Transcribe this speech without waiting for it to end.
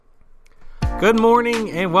Good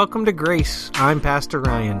morning and welcome to Grace. I'm Pastor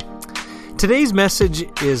Ryan. Today's message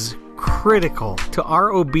is critical to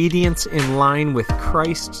our obedience in line with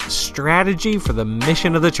Christ's strategy for the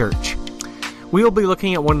mission of the church. We will be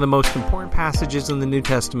looking at one of the most important passages in the New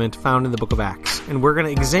Testament found in the book of Acts, and we're going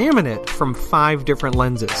to examine it from 5 different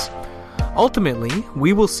lenses. Ultimately,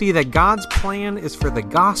 we will see that God's plan is for the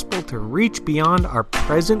gospel to reach beyond our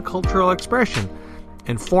present cultural expression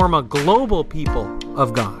and form a global people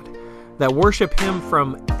of God that worship Him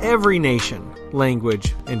from every nation,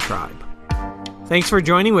 language, and tribe. Thanks for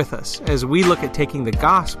joining with us as we look at taking the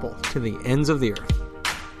gospel to the ends of the earth.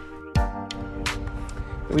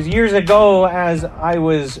 It was years ago as I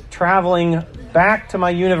was traveling back to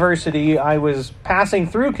my university. I was passing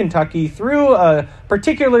through Kentucky, through a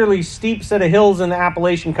particularly steep set of hills in the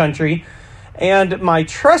Appalachian country, and my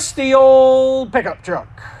trusty old pickup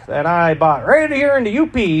truck that I bought right here in the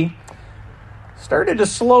UP started to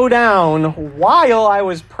slow down while I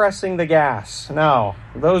was pressing the gas. Now,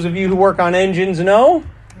 those of you who work on engines know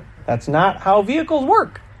that's not how vehicles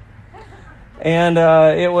work. And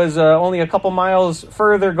it was only a couple miles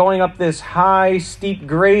further going up this high, steep,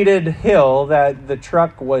 graded hill that the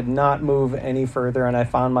truck would not move any further, and I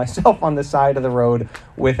found myself on the side of the road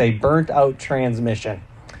with a burnt-out transmission.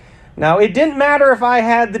 Now, it didn't matter if I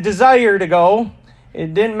had the desire to go.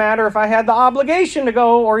 It didn't matter if I had the obligation to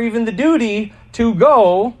go or even the duty to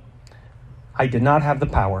go. I did not have the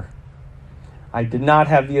power. I did not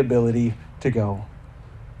have the ability to go.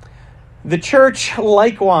 The church,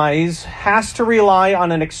 likewise, has to rely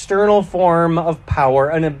on an external form of power,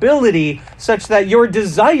 an ability such that your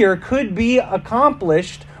desire could be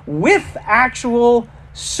accomplished with actual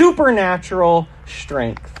supernatural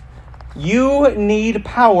strength. You need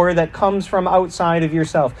power that comes from outside of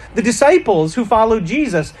yourself. The disciples who followed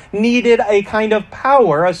Jesus needed a kind of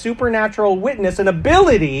power, a supernatural witness, an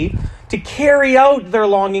ability to carry out their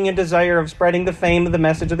longing and desire of spreading the fame of the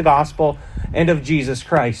message of the gospel and of Jesus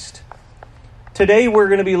Christ. Today we're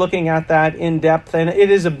going to be looking at that in depth, and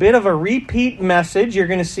it is a bit of a repeat message. You're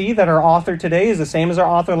going to see that our author today is the same as our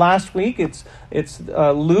author last week. It's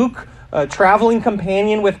Luke, a traveling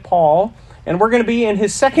companion with Paul. And we're going to be in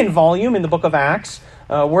his second volume in the book of Acts.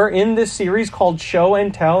 We're in this series called Show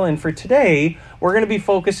and Tell. And for today, we're going to be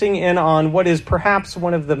focusing in on what is perhaps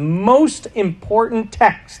one of the most important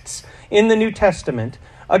texts in the New Testament.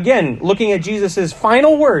 Again, looking at Jesus'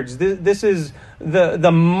 final words. This is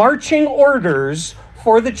the marching orders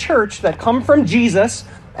for the church that come from Jesus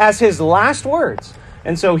as his last words.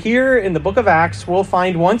 And so here in the book of Acts, we'll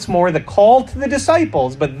find once more the call to the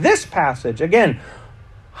disciples. But this passage, again,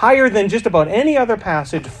 higher than just about any other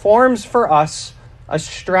passage, forms for us a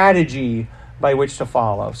strategy by which to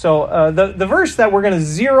follow. So the verse that we're going to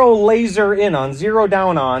zero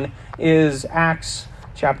down on, is Acts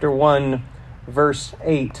chapter 1, verse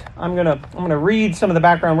 8. I'm going to read some of the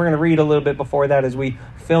background. We're going to read a little bit before that as we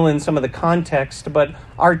fill in some of the context. But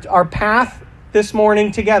our path this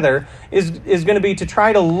morning together is going to be to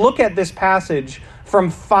try to look at this passage from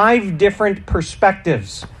 5 different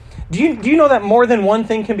perspectives. Do you know that more than one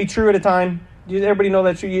thing can be true at a time? Does everybody know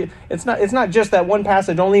that? It's not just that one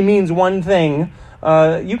passage only means one thing.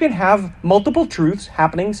 You can have multiple truths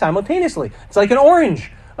happening simultaneously. It's like an orange.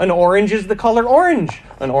 An orange is the color orange.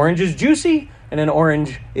 An orange is juicy, and an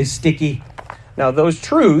orange is sticky. Now, those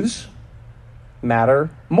truths matter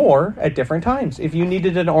more at different times. If you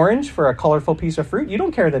needed an orange for a colorful piece of fruit, you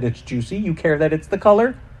don't care that it's juicy. You care that it's the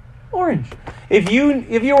color orange. If you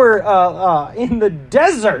were in the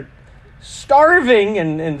desert, starving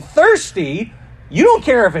and thirsty, you don't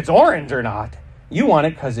care if it's orange or not. You want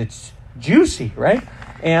it because it's juicy, right?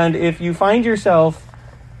 And if you find yourself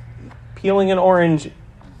peeling an orange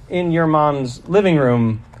in your mom's living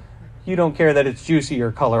room, you don't care that it's juicy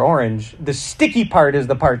or color orange. The sticky part is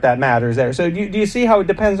the part that matters there. So do you see how it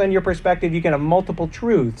depends on your perspective? You can have multiple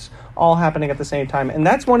truths all happening at the same time. And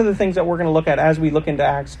that's one of the things that we're going to look at as we look into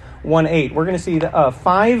Acts 1:8. We're going to see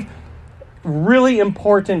 5 really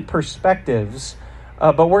important perspectives,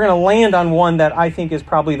 but we're going to land on one that I think is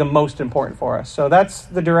probably the most important for us. So that's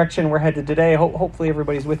the direction we're headed today. Hopefully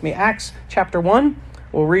everybody's with me. Acts chapter 1,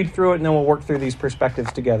 we'll read through it and then we'll work through these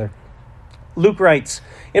perspectives together. Luke writes,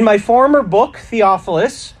 "In my former book,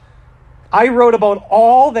 Theophilus, I wrote about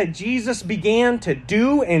all that Jesus began to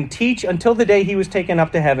do and teach until the day he was taken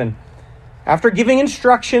up to heaven, after giving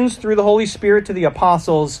instructions through the Holy Spirit to the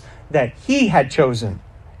apostles that he had chosen.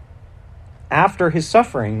 After his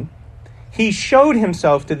suffering, he showed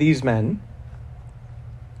himself to these men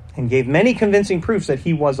and gave many convincing proofs that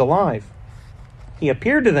he was alive. He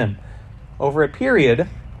appeared to them over a period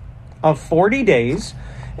of 40 days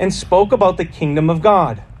and spoke about the kingdom of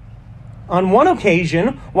God. on one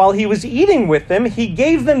occasion, while he was eating with them, he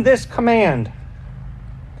gave them this command: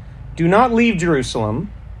 "Do not leave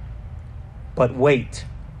Jerusalem, but wait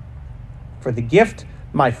for the gift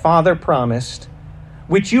my Father promised,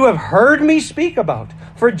 which you have heard me speak about.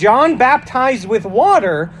 For John baptized with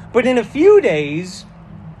water, but in a few days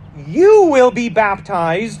you will be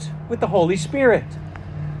baptized with the Holy Spirit."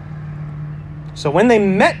 So when they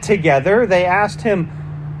met together, they asked him,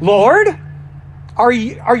 "Lord, are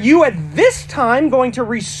you at this time going to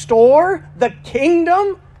restore the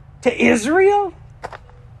kingdom to Israel?"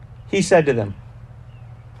 He said to them,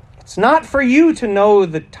 "It's not for you to know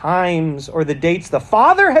the times or the dates the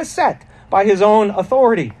Father has set by his own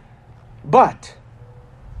authority, but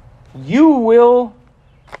you will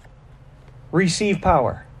receive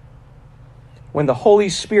power when the Holy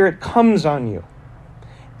Spirit comes on you,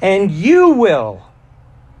 and you will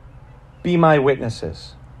be my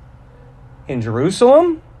witnesses in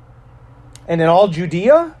Jerusalem and in all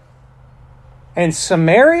Judea and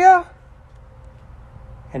Samaria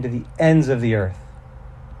and to the ends of the earth."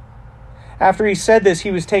 After he said this,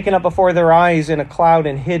 he was taken up before their eyes in a cloud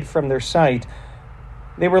and hid from their sight.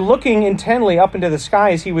 They were looking intently up into the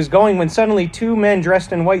sky as he was going, when suddenly two men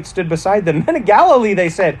dressed in white stood beside them. "Men of Galilee," they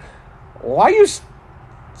said, "why you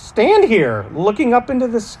stand here looking up into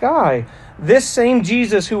the sky? This same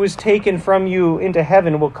Jesus who was taken from you into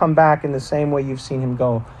heaven will come back in the same way you've seen him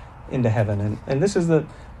go into heaven." And this is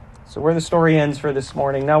where the story ends for this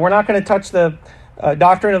morning. Now, we're not going to touch the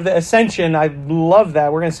doctrine of the ascension. I love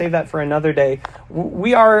that. We're going to save that for another day.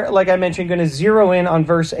 We are, like I mentioned, going to zero in on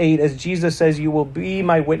verse 8 as Jesus says, "You will be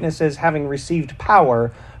my witnesses, having received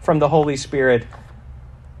power from the Holy Spirit."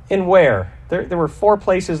 In where? There were 4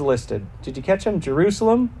 places listed. Did you catch them?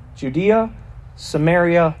 Jerusalem, Judea,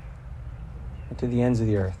 Samaria, and to the ends of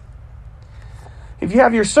the earth. If you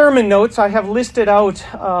have your sermon notes, I have listed out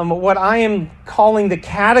what I am calling the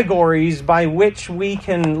categories by which we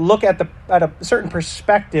can look at a certain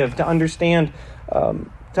perspective to understand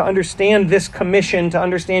this commission, to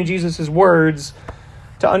understand Jesus' words,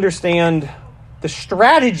 to understand the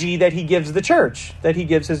strategy that he gives the church, that he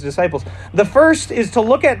gives his disciples. The first is to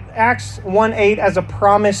look at Acts 1:8 as a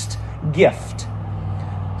promised gift.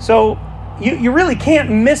 So you really can't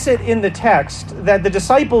miss it in the text that the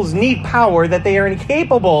disciples need power, that they are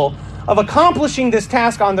incapable of accomplishing this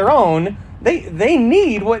task on their own. They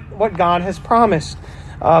need what God has promised.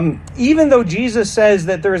 Even though Jesus says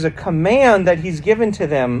that there is a command that he's given to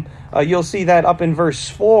them, you'll see that up in verse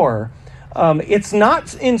 4. It's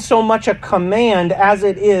not in so much a command as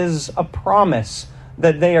it is a promise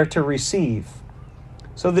that they are to receive.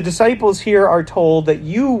 So the disciples here are told that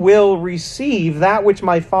you will receive that which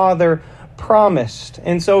my Father promised.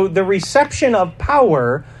 And so the reception of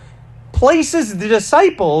power places the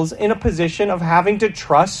disciples in a position of having to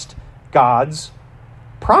trust God's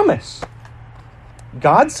promise.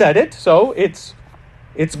 God said it, so it's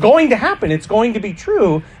going to happen. It's going to be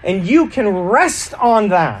true, and you can rest on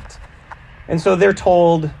that. And so they're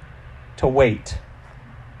told to wait.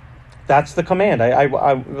 That's the command.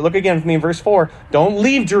 I look again with me in verse 4. Don't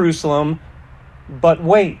leave Jerusalem, but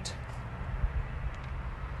wait.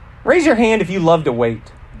 Raise your hand if you love to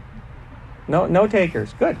wait. No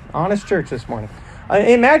takers. Good. Honest church this morning.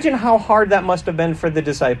 Imagine how hard that must have been for the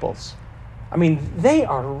disciples. I mean, they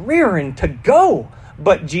are rearing to go.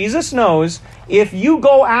 But Jesus knows if you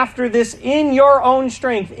go after this in your own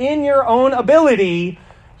strength, in your own ability,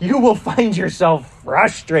 you will find yourself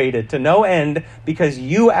frustrated to no end because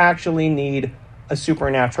you actually need a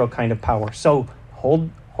supernatural kind of power. So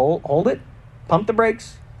hold it, pump the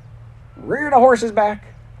brakes, rear the horses back,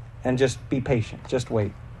 and just be patient. Just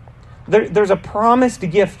wait. There's a promised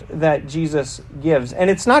gift that Jesus gives, and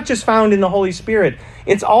it's not just found in the Holy Spirit.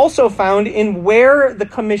 It's also found in where the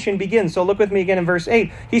commission begins. So look with me again in verse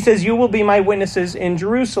 8. He says, you will be my witnesses in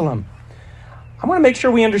Jerusalem. I want to make sure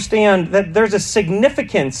we understand that there's a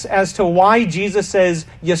significance as to why Jesus says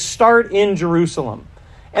you start in Jerusalem.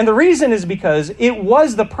 And the reason is because it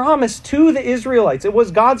was the promise to the Israelites. It was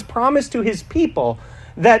God's promise to his people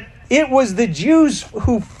that it was the Jews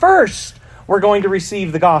who first were going to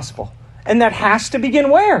receive the gospel. And that has to begin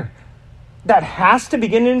where? That has to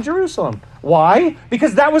begin in Jerusalem. Why?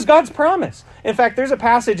 Because that was God's promise. In fact, there's a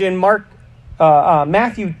passage in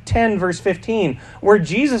Matthew 10, verse 15, where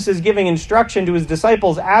Jesus is giving instruction to his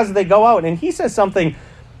disciples as they go out. And he says something,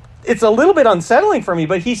 it's a little bit unsettling for me,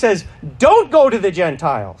 but he says, don't go to the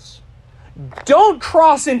Gentiles. Don't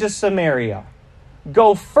cross into Samaria.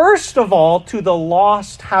 Go first of all to the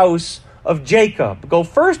lost house of Jacob. Go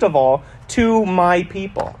first of all to my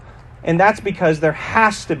people. And that's because there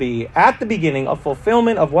has to be, at the beginning, a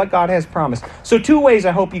fulfillment of what God has promised. So 2 ways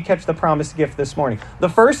I hope you catch the promised gift this morning. The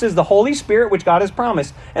first is the Holy Spirit, which God has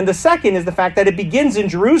promised. And the second is the fact that it begins in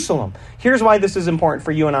Jerusalem. Here's why this is important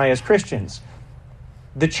for you and I as Christians.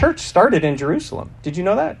 The church started in Jerusalem. Did you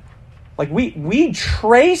know that? Like we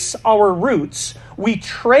trace our roots, we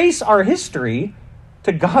trace our history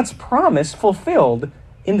to God's promise fulfilled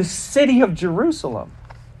in the city of Jerusalem.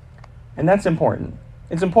 And that's important.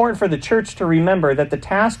 It's important for the church to remember that the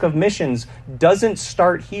task of missions doesn't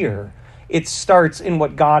start here. It starts in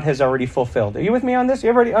what God has already fulfilled. Are you with me on this? You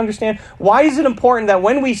already understand? Why is it important that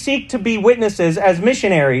when we seek to be witnesses as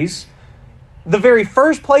missionaries, the very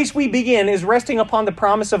first place we begin is resting upon the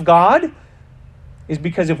promise of God? Is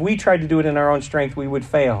because if we tried to do it in our own strength, we would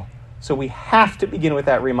fail. So we have to begin with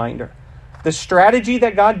that reminder. The strategy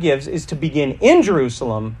that God gives is to begin in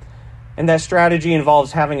Jerusalem, and that strategy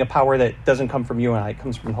involves having a power that doesn't come from you and I. It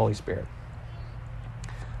comes from the Holy Spirit.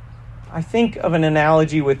 I think of an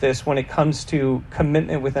analogy with this when it comes to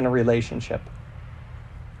commitment within a relationship.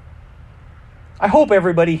 I hope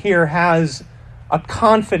everybody here has a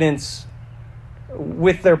confidence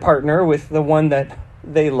with their partner, with the one that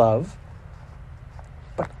they love.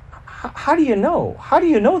 But how do you know? How do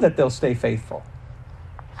you know that they'll stay faithful?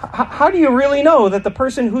 How do you really know that the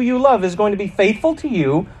person who you love is going to be faithful to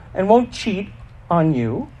you and won't cheat on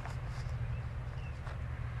you?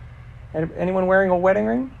 Anyone wearing a wedding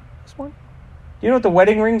ring this morning? Do you know what the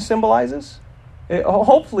wedding ring symbolizes?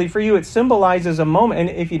 Hopefully for you it symbolizes a moment, and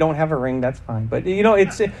if you don't have a ring, that's fine. But you know,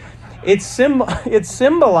 it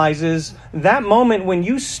symbolizes that moment when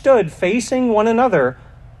you stood facing one another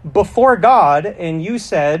before God and you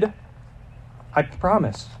said, I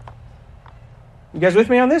promise. You guys with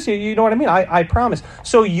me on this? You know what I mean? I promise.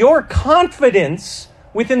 So your confidence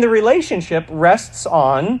within the relationship rests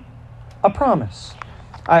on a promise.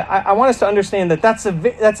 I want us to understand that that's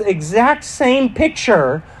the exact same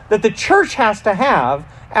picture that the church has to have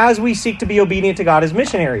as we seek to be obedient to God as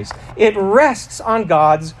missionaries. It rests on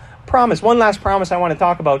God's promise. One last promise I want to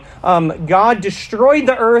talk about. God destroyed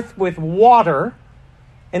the earth with water,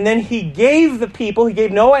 and then he gave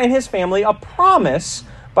Noah and his family a promise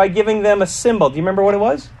by giving them a symbol. Do you remember what it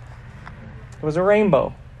was? It was a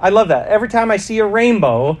rainbow. I love that. Every time I see a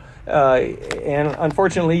rainbow, and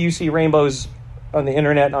unfortunately you see rainbows on the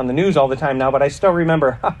internet and on the news all the time now, but I still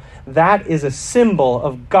remember that is a symbol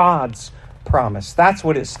of God's promise. That's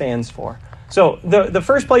what it stands for. So the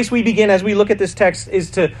first place we begin as we look at this text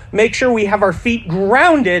is to make sure we have our feet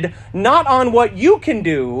grounded, not on what you can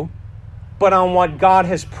do, but on what God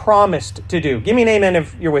has promised to do. Give me an amen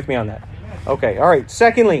if you're with me on that. Okay, all right.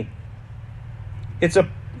 Secondly, it's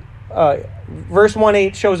verse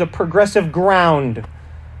 1:8 shows a progressive ground.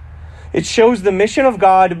 It shows the mission of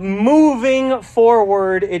God moving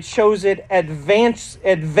forward. It shows it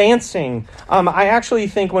advancing. I actually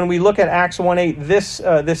think when we look at Acts 1:8,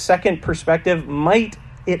 this second perspective might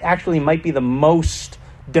be the most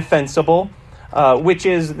defensible, which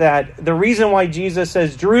is that the reason why Jesus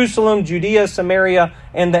says Jerusalem, Judea, Samaria,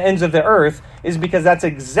 and the ends of the earth is because that's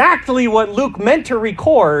exactly what Luke meant to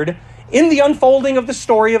record in the unfolding of the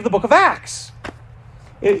story of the book of Acts.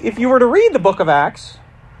 If you were to read the book of Acts,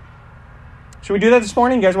 should we do that this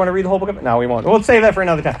morning? You guys want to read the whole book of Acts? No, we won't. We'll save that for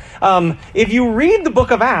another time. If you read the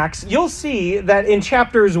book of Acts, you'll see that in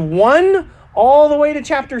chapters 1 all the way to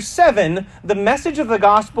chapter 7, the message of the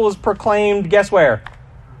gospel is proclaimed, guess where?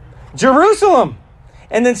 Jerusalem.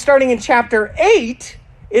 And then starting in chapter 8,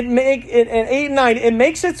 in 8 and 9, it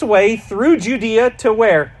makes its way through Judea to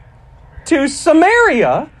where? To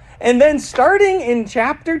Samaria. And then starting in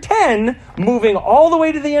chapter 10, moving all the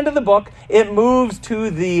way to the end of the book, it moves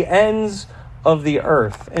to the ends of the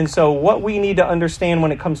earth. And so what we need to understand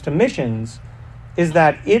when it comes to missions is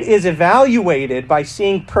that it is evaluated by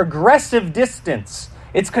seeing progressive distance.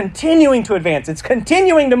 It's continuing to advance. It's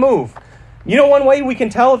continuing to move. You know one way we can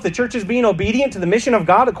tell if the church is being obedient to the mission of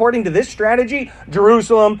God according to this strategy,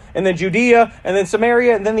 Jerusalem, and then Judea, and then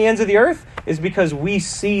Samaria, and then the ends of the earth, is because we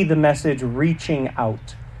see the message reaching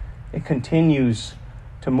out. It continues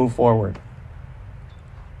to move forward.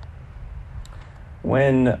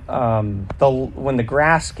 When the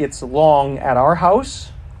grass gets long at our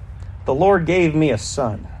house, the Lord gave me a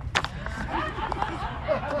son.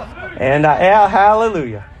 And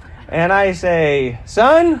hallelujah. And I say,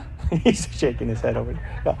 son, he's shaking his head over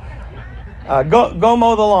there. Go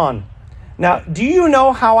mow the lawn. Now, do you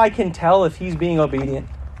know how I can tell if he's being obedient?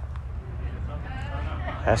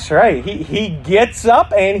 That's right. He gets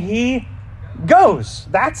up and he goes.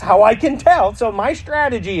 That's how I can tell. So my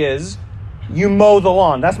strategy is you mow the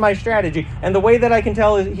lawn. That's my strategy. And the way that I can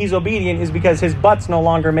tell he's obedient is because his butt's no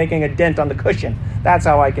longer making a dent on the cushion. That's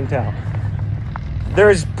how I can tell.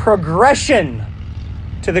 There's progression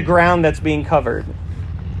to the ground that's being covered.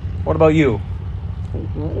 What about you?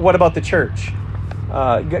 What about the church?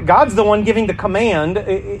 God's the one giving the command.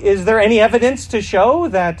 Is there any evidence to show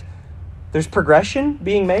that there's progression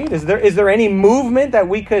being made? Is there any movement that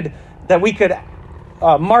we could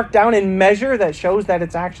mark down and measure that shows that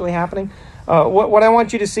it's actually happening? What I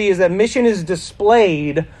want you to see is that mission is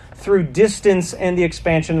displayed through distance and the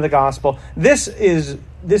expansion of the gospel. This is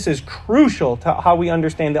crucial to how we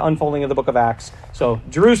understand the unfolding of the book of Acts. So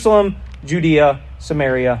Jerusalem, Judea,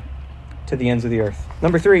 Samaria, to the ends of the earth.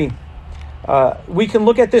 Number 3, we can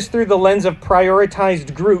look at this through the lens of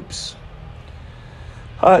prioritized groups.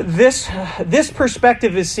 This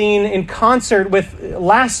perspective is seen in concert with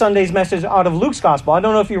last Sunday's message out of Luke's gospel. I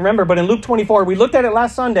don't know if you remember, but in Luke 24, we looked at it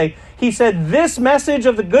last Sunday. He said, this message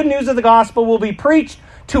of the good news of the gospel will be preached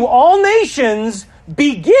to all nations,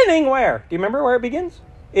 beginning where? Do you remember where it begins?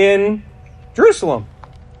 In Jerusalem.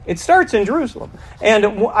 It starts in Jerusalem.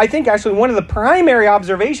 And I think actually one of the primary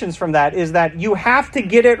observations from that is that you have to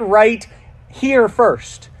get it right here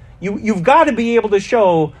first. You've got to be able to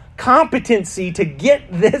show competency to get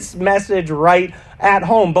this message right at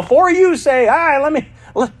home. Before you say, let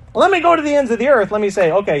me go to the ends of the earth, let me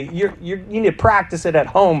say, okay, you need to practice it at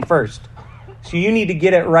home first. So you need to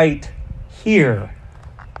get it right here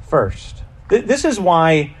first. This is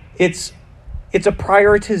why it's a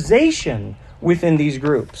prioritization within these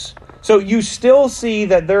groups. So you still see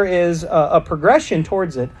that there is a progression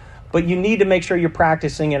towards it, but you need to make sure you're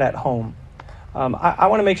practicing it at home. I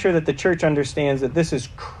want to make sure that the church understands that this is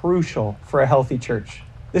crucial for a healthy church.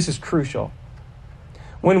 This is crucial.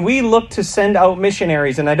 When we look to send out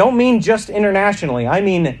missionaries, and I don't mean just internationally, I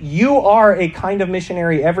mean you are a kind of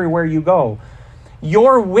missionary everywhere you go.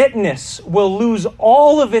 Your witness will lose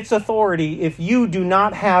all of its authority if you do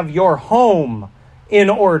not have your home in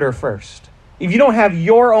order first. If you don't have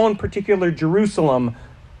your own particular Jerusalem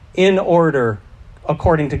in order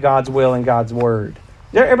according to God's will and God's word.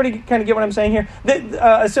 Does everybody kind of get what I'm saying here?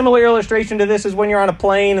 A similar illustration to this is when you're on a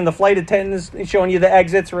plane and the flight attendant is showing you the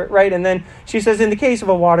exits, right? And then she says, in the case of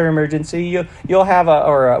a water emergency, you'll have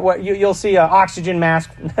you'll see an oxygen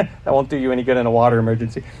mask. That won't do you any good in a water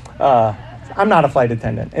emergency. I'm not a flight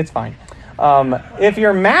attendant. It's fine. If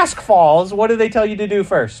your mask falls, what do they tell you to do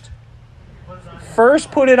first?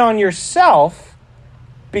 First, put it on yourself,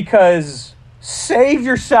 because save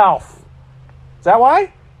yourself. Is that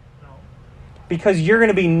why? Because you're going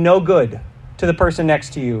to be no good to the person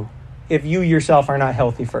next to you if you yourself are not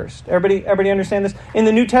healthy first. Everybody understand this? In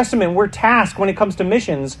the New Testament, we're tasked when it comes to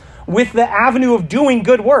missions with the avenue of doing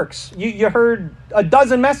good works. You heard a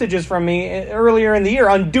dozen messages from me earlier in the year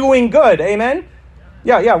on doing good. Amen?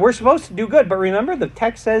 Yeah, we're supposed to do good. But remember, the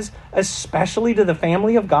text says, especially to the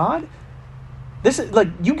family of God. This is like,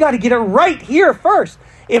 you got to get it right here first.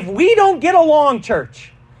 If we don't get along,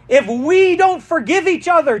 church, if we don't forgive each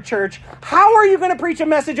other, church, how are you going to preach a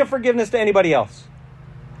message of forgiveness to anybody else?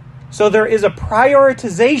 So there is a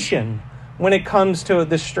prioritization when it comes to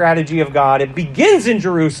the strategy of God. It begins in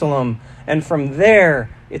Jerusalem, and from there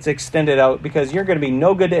it's extended out, because you're going to be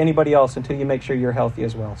no good to anybody else until you make sure you're healthy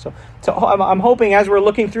as well. So I'm hoping as we're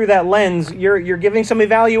looking through that lens, you're giving some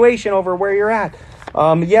evaluation over where you're at.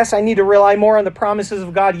 Yes, I need to rely more on the promises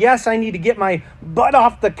of God. Yes, I need to get my butt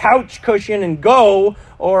off the couch cushion and go.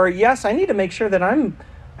 Or yes, I need to make sure that I'm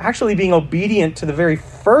actually being obedient to the very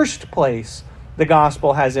first place the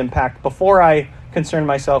gospel has impact before I concern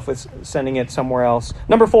myself with sending it somewhere else.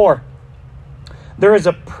 Number 4, there is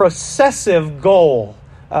a processive goal.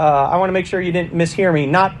 I want to make sure you didn't mishear me.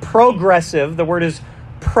 Not progressive. The word is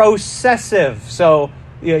processive. So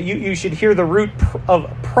you should hear the root of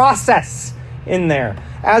process in there.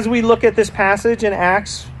 As we look at this passage in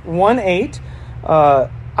Acts 1:8,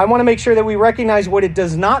 I want to make sure that we recognize what it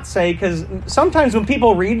does not say, because sometimes when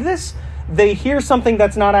people read this, they hear something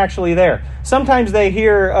that's not actually there. Sometimes they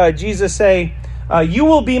hear Jesus say, you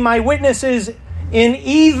will be my witnesses in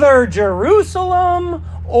either Jerusalem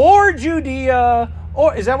or Judea,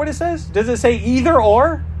 or is that what it says? Does it say either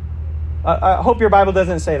or? I hope your Bible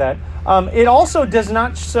doesn't say that. It also does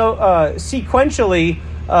not sequentially,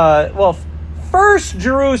 first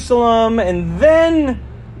Jerusalem and then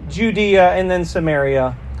Judea and then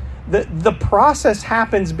Samaria. The process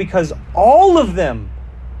happens because all of them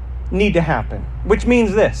need to happen, which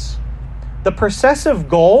means this. The processive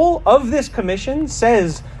goal of this commission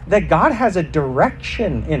says that God has a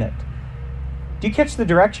direction in it. Do you catch the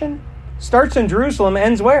direction? Starts in Jerusalem,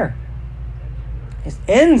 ends where? It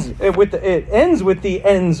ends with the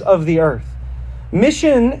ends of the earth.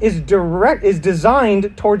 Mission is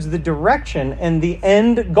designed towards the direction and the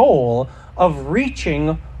end goal of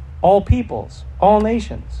reaching all peoples, all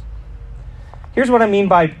nations. Here's what I mean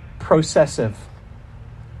by processive.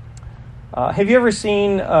 Have you ever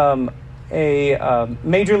seen a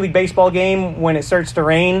Major League Baseball game when it starts to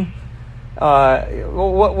rain?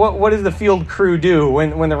 What does the field crew do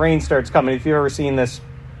when the rain starts coming? If you've ever seen this,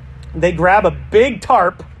 they grab a big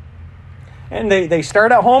tarp and they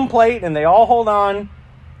start at home plate and they all hold on.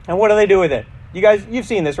 And what do they do with it? You've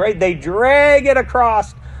seen this, right? They drag it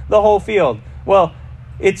across the whole field. Well,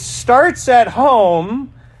 it starts at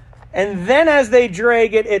home, and then as they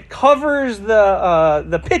drag it, it covers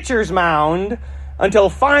the pitcher's mound until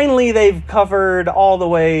finally they've covered all the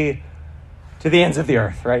way to the ends of the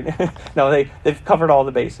earth, right? No, they've covered all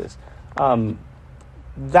the bases.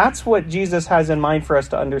 That's what Jesus has in mind for us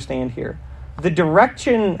to understand here. The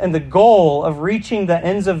direction and the goal of reaching the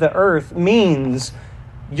ends of the earth means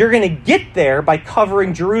you're going to get there by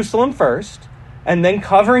covering Jerusalem first, and then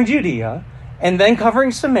covering Judea, and then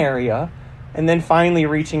covering Samaria, and then finally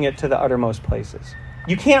reaching it to the uttermost places.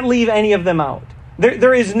 You can't leave any of them out.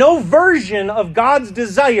 There is no version of God's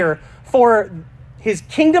desire for his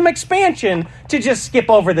kingdom expansion to just skip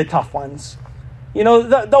over the tough ones. You know,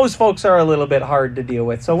 those folks are a little bit hard to deal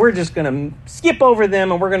with, so we're just going to skip over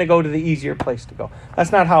them and we're going to go to the easier place to go.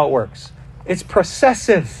 That's not how it works. It's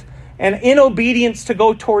processive, and in obedience to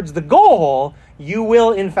go towards the goal, you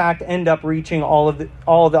will in fact end up reaching all of the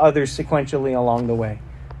others sequentially along the way.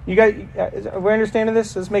 You guys, are we understanding this?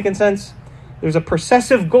 Is this making sense? There's a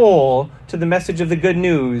processive goal to the message of the good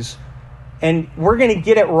news, and we're going to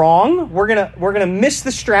get it wrong. We're going to miss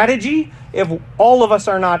the strategy if all of us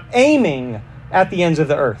are not aiming at the ends of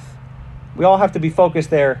the earth. We all have to be focused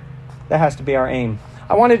there. That has to be our aim.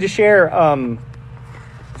 I wanted to share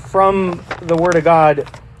from the Word of God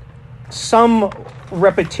some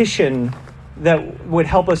repetition that would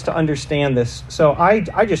help us to understand this. So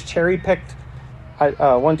I just cherry-picked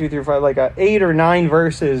 1, 2, 3, 4, like 8 or 9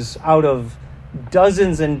 verses out of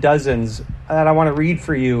dozens and dozens that I want to read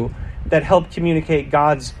for you that help communicate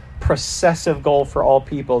God's processive goal for all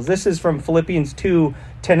peoples. This is from Philippians 2,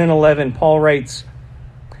 10 and 11. Paul writes,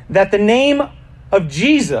 that the name of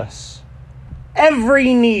Jesus,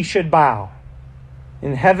 every knee should bow,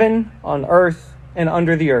 in heaven, on earth, and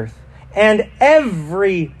under the earth, and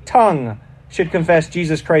every tongue should confess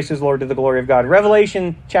Jesus Christ is Lord to the glory of God.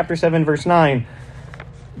 Revelation chapter 7, verse 9.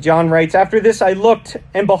 John writes, after this I looked,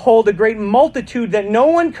 and behold, a great multitude that no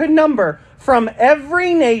one could number, from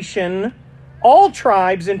every nation, all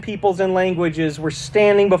tribes and peoples and languages, were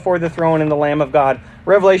standing before the throne and the Lamb of God.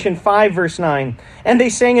 Revelation 5, verse 9. And they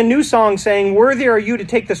sang a new song, saying, worthy are you to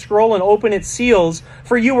take the scroll and open its seals,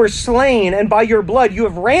 for you were slain, and by your blood you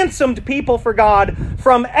have ransomed people for God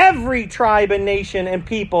from every tribe and nation and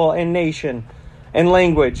people and nation and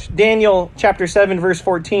language. Daniel chapter 7, verse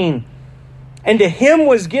 14. And to him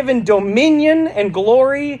was given dominion and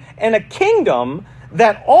glory and a kingdom,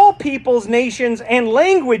 that all peoples, nations, and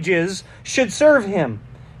languages should serve him.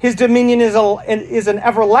 His dominion is an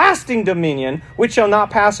everlasting dominion, which shall not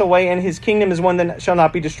pass away, and his kingdom is one that shall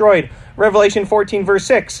not be destroyed. Revelation 14, verse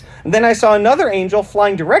 6. And then I saw another angel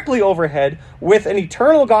flying directly overhead with an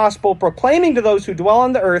eternal gospel, proclaiming to those who dwell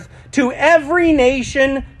on the earth, to every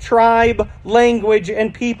nation, tribe, language,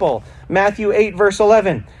 and people. Matthew 8, verse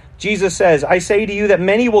 11. Jesus says, I say to you that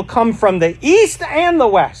many will come from the east and the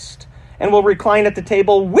west, and will recline at the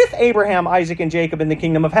table with Abraham, Isaac, and Jacob in the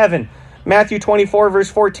kingdom of heaven. Matthew 24,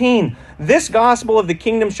 verse 14. This gospel of the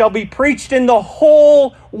kingdom shall be preached in the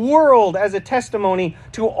whole world as a testimony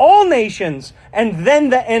to all nations, and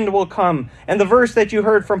then the end will come. And the verse that you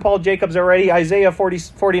heard from Paul Jacobs already, Isaiah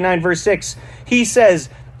 49, verse 6, he says,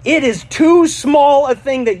 it is too small a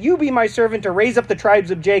thing that you be my servant to raise up the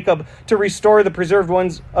tribes of Jacob, to restore the preserved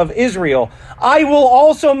ones of Israel. I will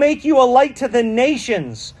also make you a light to the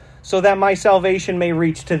nations, so that my salvation may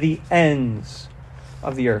reach to the ends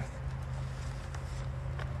of the earth.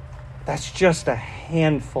 That's just a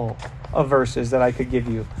handful of verses that I could give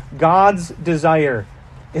you. God's desire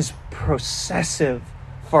is processive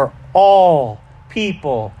for all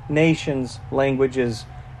people, nations, languages,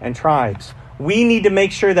 and tribes. We need to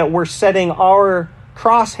make sure that we're setting our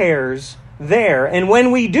crosshairs there. And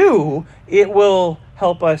when we do, it will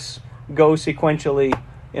help us go sequentially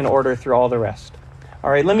in order through all the rest. All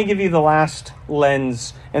right, let me give you the last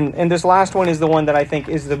lens. And this last one is the one that I think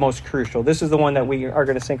is the most crucial. This is the one that we are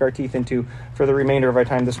going to sink our teeth into for the remainder of our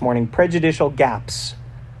time this morning. Prejudicial gaps.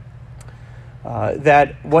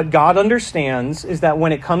 That what God understands is that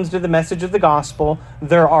when it comes to the message of the gospel,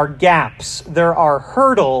 there are gaps, there are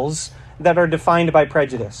hurdles that are defined by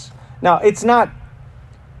prejudice. Now, it's not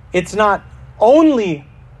It's not only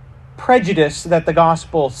prejudice that the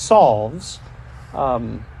gospel solves.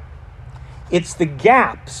 It's the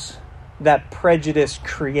gaps that prejudice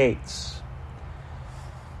creates.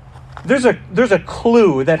 There's a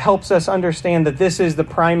clue that helps us understand that this is the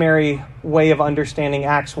primary way of understanding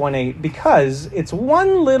Acts 1:8, because it's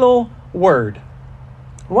one little word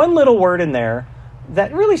in there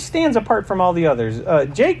that really stands apart from all the others.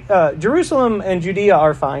 Jerusalem and Judea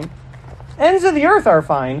are fine. Ends of the earth are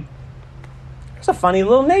fine. There's a funny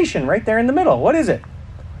little nation right there in the middle. What is it?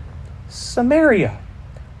 Samaria.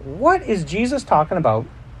 What is Jesus talking about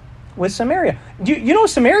with Samaria? You know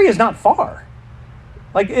Samaria is not far.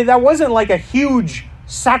 Like, that wasn't like a huge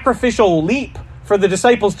sacrificial leap for the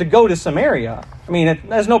disciples to go to Samaria. I mean,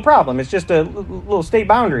 that's no problem. It's just a little state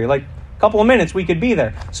boundary. Like, a couple of minutes, we could be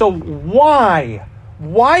there. So why?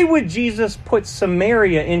 Why would Jesus put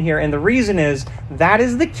Samaria in here? And the reason is that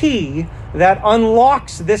is the key that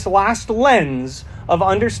unlocks this last lens of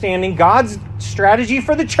understanding God's strategy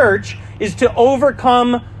for the church is to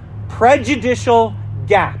overcome prejudicial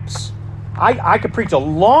gaps. I could preach a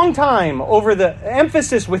long time over the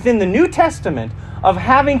emphasis within the New Testament of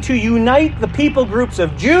having to unite the people groups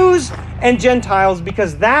of Jews and Gentiles,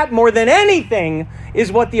 because that, more than anything,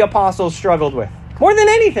 is what the apostles struggled with. More than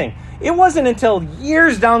anything. It wasn't until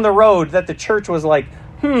years down the road that the church was like,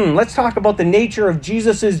 let's talk about the nature of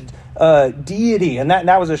Jesus's deity. And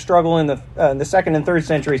that was a struggle in the second and third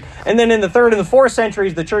centuries. And then in the third and the fourth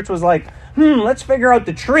centuries, the church was like, let's figure out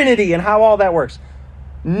the Trinity and how all that works.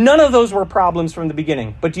 None of those were problems from the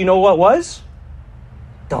beginning. But do you know what was?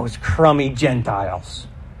 Those crummy Gentiles.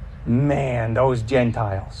 Man, those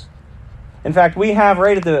Gentiles. In fact, we have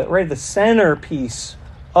right at the centerpiece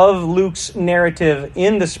of Luke's narrative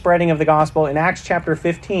in the spreading of the gospel in Acts chapter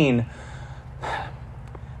 15,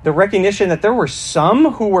 the recognition that there were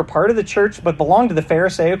some who were part of the church but belonged to the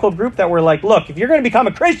Pharisaical group that were like, look, if you're going to become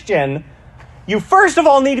a Christian, you first of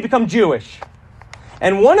all need to become Jewish.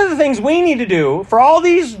 And one of the things we need to do for all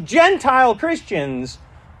these Gentile Christians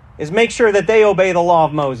is make sure that they obey the law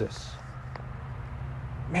of Moses.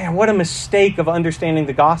 Man, what a mistake of understanding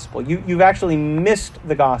the gospel. You've actually missed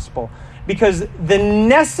the gospel, because the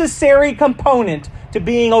necessary component to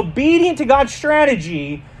being obedient to God's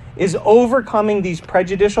strategy is overcoming these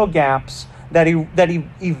prejudicial gaps that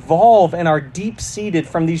evolve and are deep-seated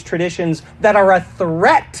from these traditions that are a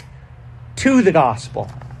threat to the gospel.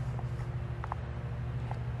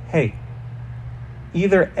 Hey,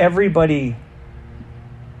 either everybody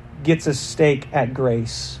gets a stake at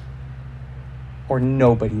grace or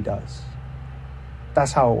nobody does.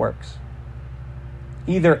 That's how it works.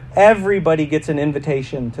 Either everybody gets an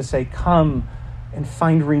invitation to say, come and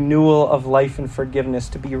find renewal of life and forgiveness,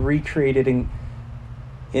 to be recreated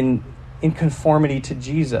in conformity to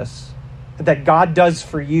Jesus, that God does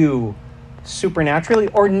for you supernaturally,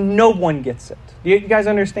 or no one gets it. Do you guys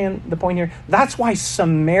understand the point here? That's why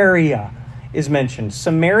Samaria is mentioned.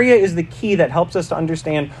 Samaria is the key that helps us to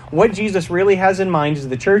understand what Jesus really has in mind as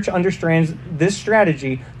the church understands this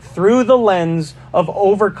strategy through the lens of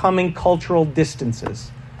overcoming cultural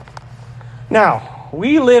distances. Now,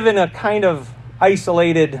 we live in a kind of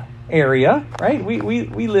isolated area, right?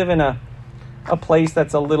 We live in a place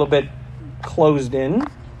that's a little bit closed in.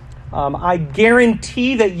 I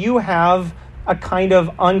guarantee that you have a kind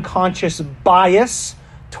of unconscious bias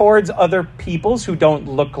towards other peoples who don't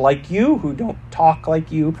look like you, who don't talk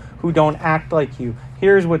like you, who don't act like you.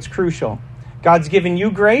 Here's what's crucial. God's given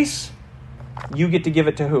you grace. You get to give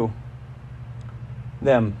it to who?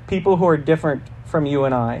 Them. People who are different from you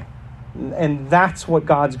and I. And that's what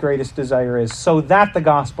God's greatest desire is, so that the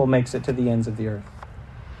gospel makes it to the ends of the earth.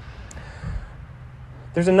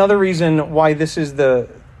 There's another reason why this is the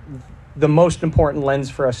most important lens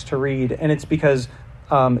for us to read, and it's because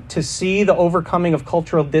to see the overcoming of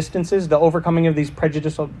cultural distances, the overcoming of these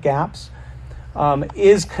prejudicial gaps,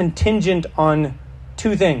 is contingent on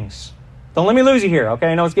two things. Don't let me lose you here, okay?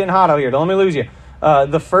 I know it's getting hot out here. Don't let me lose you.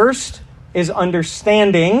 The first is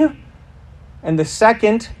understanding, and the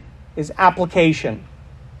second is application.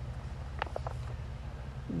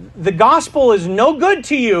 The gospel is no good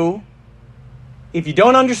to you if you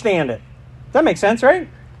don't understand it. That makes sense, right?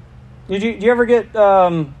 Did you ever get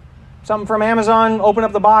something from Amazon, open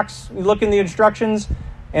up the box, you look in the instructions,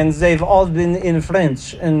 and they've all been in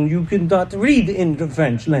French, and you cannot read in the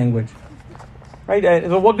French language? Right?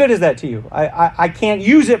 What good is that to you? I can't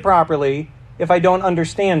use it properly if I don't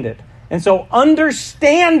understand it. And so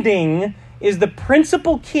understanding is the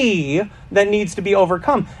principal key that needs to be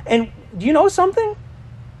overcome. And do you know something?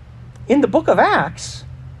 In the book of Acts,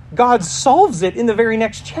 God solves it in the very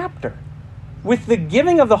next chapter. with the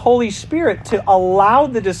giving of the Holy Spirit to allow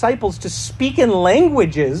the disciples to speak in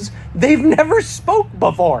languages they've never spoke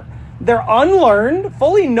before. They're unlearned,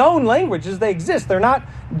 fully known languages. They exist. They're not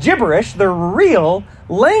gibberish. They're real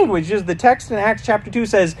languages. The text in Acts chapter 2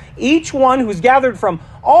 says, each one who's gathered from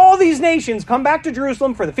all these nations come back to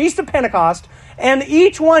Jerusalem for the Feast of Pentecost, and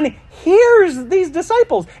each one hears these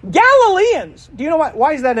disciples. Galileans! Do you know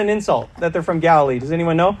why is that an insult, that they're from Galilee? Does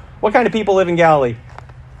anyone know? What kind of people live in Galilee?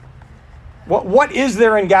 What is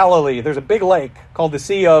there in Galilee? There's a big lake called the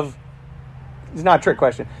Sea of... It's not a trick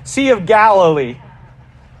question. Sea of Galilee.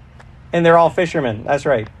 And they're all fishermen. That's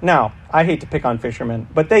right. Now, I hate to pick on fishermen,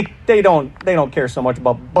 but they don't care so much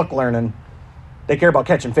about book learning. They care about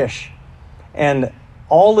catching fish. And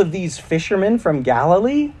all of these fishermen from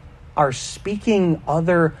Galilee are speaking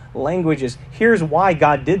other languages. Here's why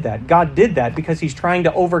God did that. God did that because he's trying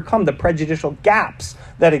to overcome the prejudicial gaps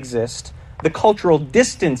that exist, the cultural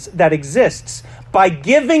distance that exists, by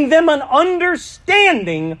giving them an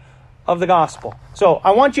understanding of the gospel. So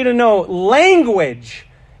I want you to know language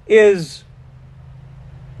is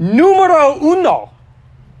numero uno.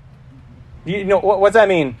 You know, what's that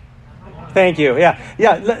mean? Thank you. Yeah.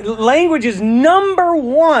 Language is number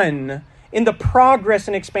one in the progress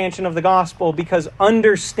and expansion of the gospel because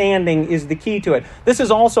understanding is the key to it. This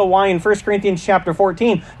is also why in 1 Corinthians chapter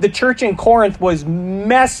 14, the church in Corinth was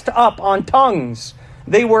messed up on tongues.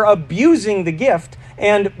 They were abusing the gift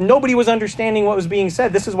and nobody was understanding what was being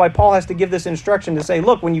said. This is why Paul has to give this instruction to say,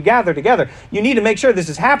 look, when you gather together, you need to make sure this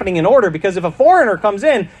is happening in order, because if a foreigner comes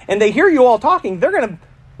in and they hear you all talking, they're going to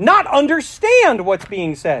not understand what's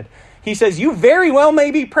being said. He says, you very well may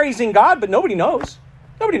be praising God, but nobody knows.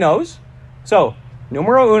 Nobody knows. So,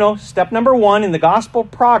 numero uno, step number one in the gospel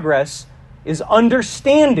progress is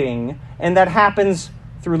understanding, and that happens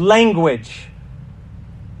through language.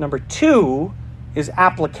 Number two is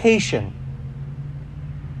application.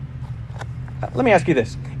 Let me ask you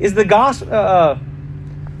this. Is the gospel...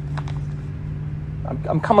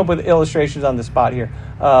 I'm coming up with illustrations on the spot here.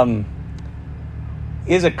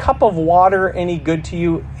 Is a cup of water any good to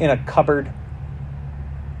you in a cupboard?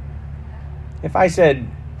 If I said,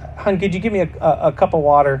 hon, could you give me a cup of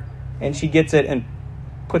water? And she gets it and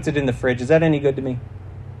puts it in the fridge. Is that any good to me?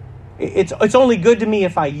 It's only good to me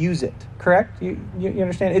if I use it, correct? You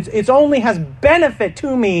understand? It only has benefit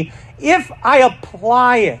to me if I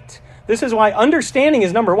apply it. This is why understanding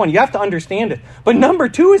is number one. You have to understand it. But number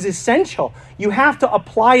two is essential. You have to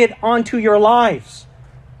apply it onto your lives.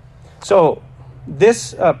 So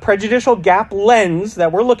this prejudicial gap lens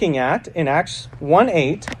that we're looking at in Acts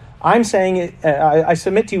 1:8, I'm saying I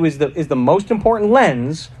submit to you is the most important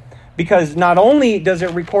lens, because not only does it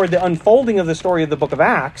record the unfolding of the story of the book of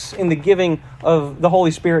Acts in the giving of the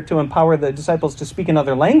Holy Spirit to empower the disciples to speak in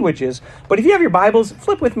other languages, but if you have your Bibles,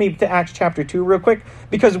 flip with me to Acts chapter 2 real quick,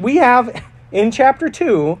 because we have in chapter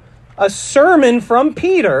 2 a sermon from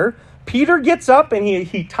Peter. Peter gets up and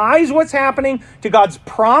he ties what's happening to God's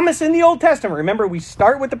promise in the Old Testament. Remember, we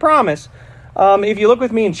start with the promise. If you look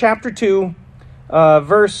with me in chapter 2,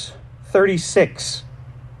 verse 36.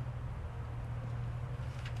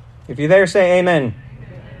 If you're there, say amen.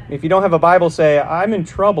 Amen. If you don't have a Bible, say, I'm in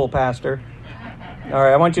trouble, Pastor. All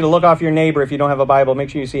right, I want you to look off your neighbor if you don't have a Bible. Make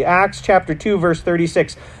sure you see Acts chapter 2, verse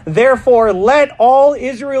 36. Therefore, let all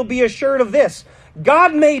Israel be assured of this.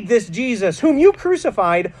 God made this Jesus, whom you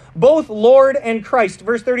crucified, both Lord and Christ.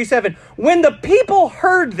 Verse 37. When the people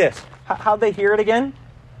heard this, how'd they hear it again?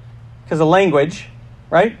 Because of language,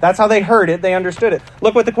 right? That's how they heard it. They understood it.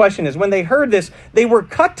 Look what the question is. When they heard this, they were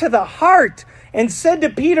cut to the heart and said to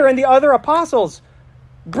Peter and the other apostles,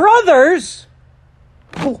 brothers,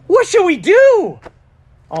 what shall we do?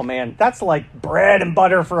 Oh, man, that's like bread and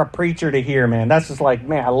butter for a preacher to hear, man. That's just like,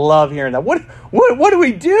 man, I love hearing that. What do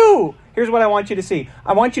we do? Here's what I want you to see.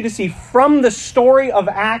 I want you to see from the story of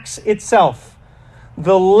Acts itself,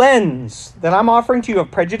 the lens that I'm offering to you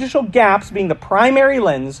of prejudicial gaps being the primary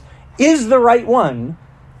lens is the right one.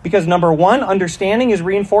 Because number one, understanding is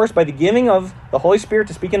reinforced by the giving of the Holy Spirit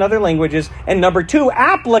to speak in other languages. And number two,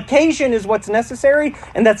 application is what's necessary.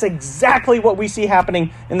 And that's exactly what we see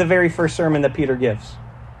happening in the very first sermon that Peter gives.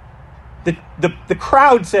 The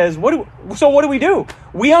crowd says, what do we do?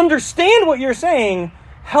 We understand what you're saying.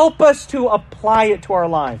 Help us to apply it to our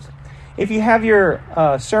lives. If you have your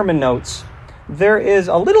sermon notes, there is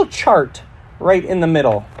a little chart right in the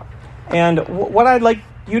middle. And what I'd like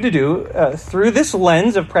you to do through this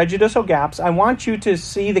lens of prejudicial gaps, I want you to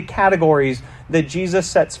see the categories that Jesus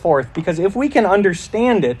sets forth, because if we can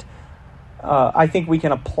understand it, I think we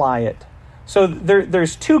can apply it. So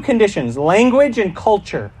there's two conditions: language and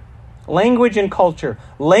culture. Language and culture.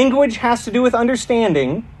 Language has to do with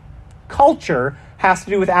understanding. culture has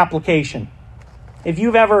to do with application. If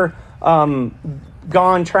you've ever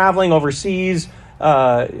gone traveling overseas,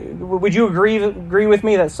 would you agree with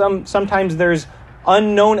me that sometimes there's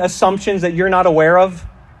unknown assumptions that you're not aware of?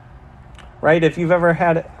 Right? If you've ever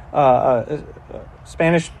had a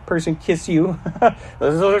Spanish person kiss you, it's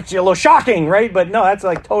a little shocking, right? But no, that's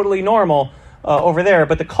like totally normal over there.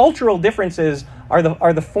 But the cultural differences are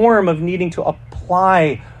the form of needing to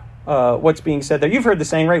apply what's being said there. You've heard the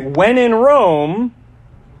saying, right? When in Rome.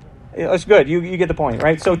 It's good. You get the point,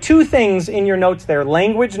 right? So 2 things in your notes there.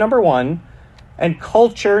 Language, number 1, and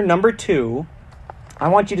culture, number 2. I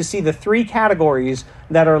want you to see the 3 categories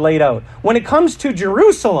that are laid out. When it comes to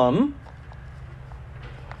Jerusalem,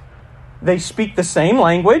 they speak the same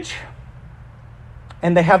language,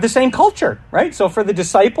 and they have the same culture, right? So for the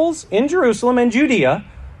disciples in Jerusalem and Judea,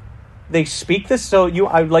 they speak this. So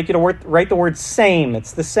I would like you to write the word same.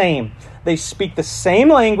 It's the same. They speak the same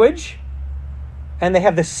language, and they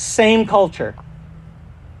have the same culture.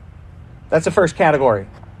 That's the first category.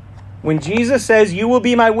 When Jesus says, you will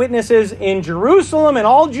be my witnesses in Jerusalem and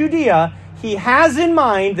all Judea, he has in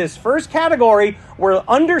mind this first category where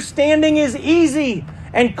understanding is easy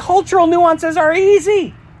and cultural nuances are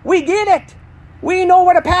easy. We get it. We know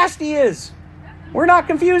what a pasty is. We're not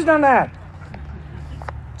confused on that.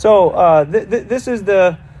 So this is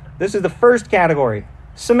the first category.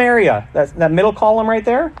 Samaria, that middle column right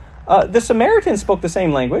there. The Samaritans spoke the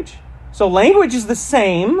same language. So language is the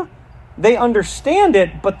same. They understand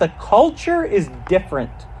it, but the culture is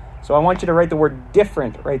different. So I want you to write the word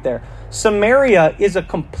different right there. Samaria is a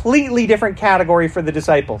completely different category for the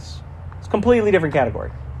disciples. It's a completely different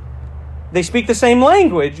category. They speak the same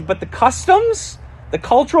language, but the customs, the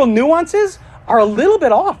cultural nuances are a little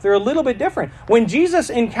bit off. They're a little bit different. When Jesus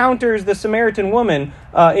encounters the Samaritan woman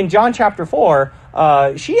in John chapter 4,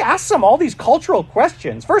 she asks him all these cultural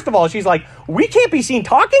questions. First of all, she's like, we can't be seen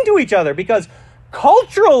talking to each other because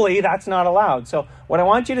culturally that's not allowed. So what I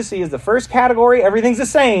want you to see is the first category, everything's the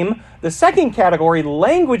same. The second category,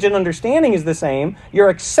 language and understanding is the same. You're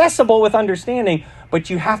accessible with understanding, but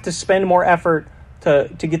you have to spend more effort to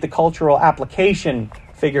get the cultural application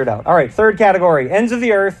figured out. All right, third category, ends of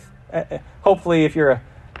the earth. Hopefully, if you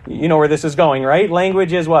know where this is going, right?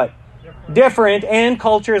 Language is what? Different, and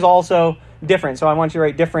culture is also different. So I want you to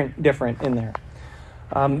write different in there.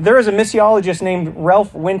 There is a missiologist named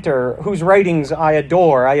Ralph Winter whose writings I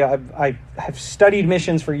adore. I have studied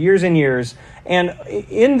missions for years and years. And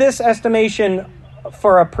in this estimation,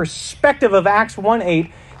 for a perspective of Acts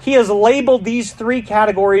 1:8, he has labeled these 3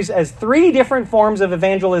 categories as 3 different forms of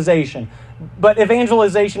evangelization. But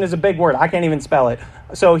evangelization is a big word. I can't even spell it.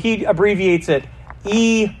 So he abbreviates it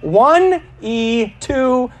E1,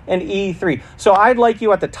 E2, and E3. So I'd like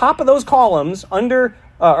you at the top of those columns, under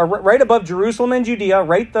right above Jerusalem and Judea,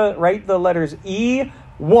 write the letters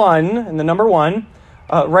E1 and the number 1.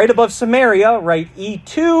 Right above Samaria, write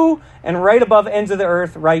E2, and right above ends of the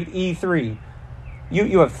earth, write E3.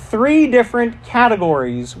 You have 3 different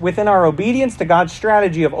categories within our obedience to God's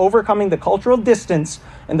strategy of overcoming the cultural distance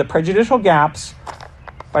and the prejudicial gaps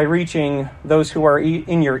by reaching those who are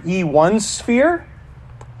in your E1 sphere,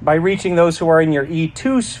 by reaching those who are in your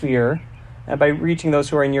E2 sphere, and by reaching those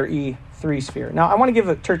who are in your E3 sphere. Now, I want to give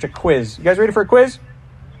the church a quiz. You guys ready for a quiz?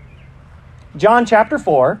 John chapter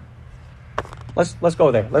 4. Let's go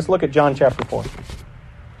there. Let's look at John chapter 4.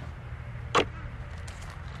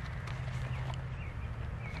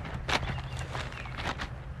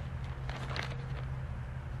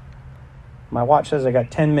 My watch says I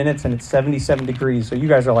got 10 minutes and it's 77 degrees. So you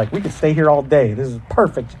guys are like, we could stay here all day. This is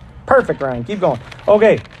perfect. Perfect, Ryan. Keep going.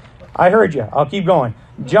 Okay. I heard you. I'll keep going.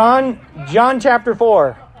 John chapter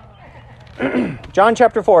 4. John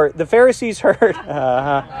chapter 4. The Pharisees heard.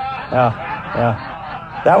 Yeah.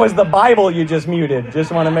 That was the Bible you just muted.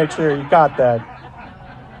 Just want to make sure you caught that.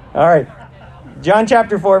 All right. John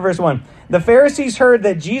chapter 4, verse 1. The Pharisees heard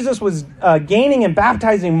that Jesus was gaining and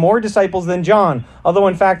baptizing more disciples than John, although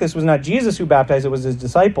in fact this was not Jesus who baptized, it was his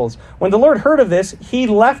disciples. When the Lord heard of this, he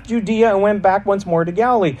left Judea and went back once more to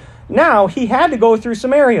Galilee. Now he had to go through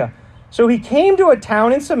Samaria. So he came to a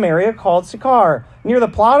town in Samaria called Sychar, near the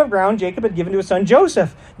plot of ground Jacob had given to his son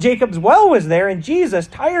Joseph. Jacob's well was there, and Jesus,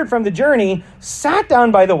 tired from the journey, sat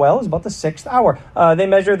down by the well. It was about the 6th hour. They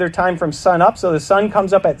measure their time from sun up, so the sun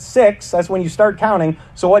comes up at 6. That's when you start counting.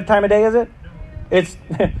 So what time of day is it? It's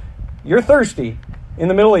you're thirsty in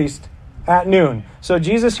the Middle East at noon. So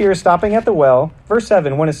Jesus here is stopping at the well. Verse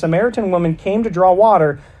 7, when a Samaritan woman came to draw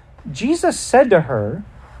water, Jesus said to her,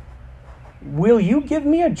 "Will you give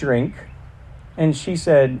me a drink?" And she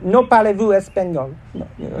said, "No parlez-vous espagnol."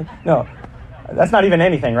 No, that's not even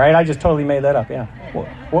anything, right? I just totally made that up, yeah.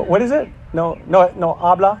 What is it? No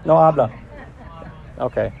habla? No habla.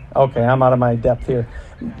 Okay, I'm out of my depth here.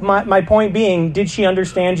 My point being, did she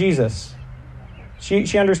understand Jesus?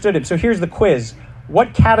 She understood him. So here's the quiz.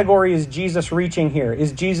 What category is Jesus reaching here?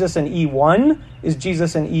 Is Jesus an E1? Is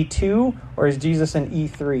Jesus an E2? Or is Jesus an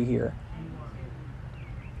E3 here?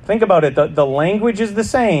 Think about it. The language is the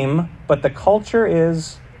same, but the culture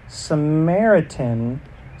is Samaritan.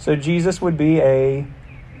 So Jesus would be an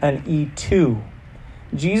E2.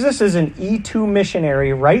 Jesus is an E2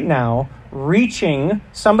 missionary right now, reaching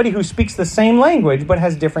somebody who speaks the same language but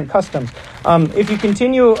has different customs. If you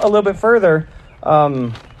continue a little bit further,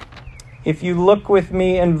 if you look with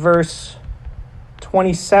me in verse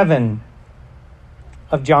 27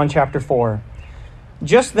 of John chapter 4,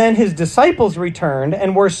 just then his disciples returned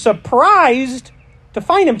and were surprised to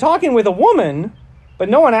find him talking with a woman, but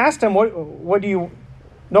no one asked him, what do you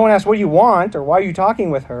want, or why are you talking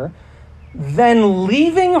with her? Then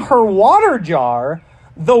leaving her water jar,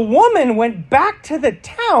 the woman went back to the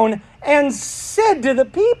town and said to the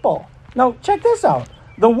people. Now, check this out.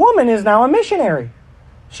 The woman is now a missionary.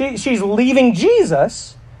 She's leaving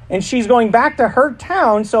Jesus, and she's going back to her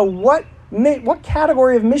town. So what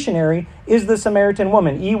category of missionary is the Samaritan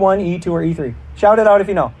woman? E1, E2, or E3? Shout it out if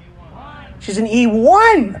you know. E1. She's an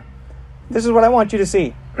E1. This is what I want you to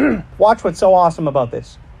see. Watch what's so awesome about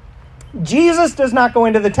this. Jesus does not go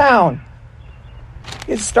into the town.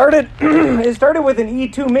 It started with an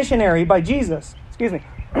E2 missionary by Jesus. Excuse me.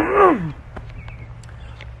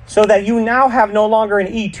 So that you now have no longer an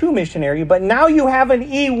E2 missionary, but now you have an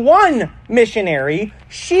E1 missionary.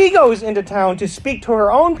 She goes into town to speak to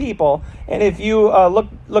her own people. And if you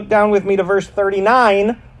look down with me to verse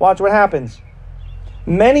 39, watch what happens.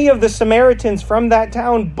 Many of the Samaritans from that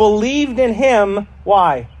town believed in him.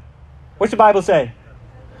 Why? What's the Bible say?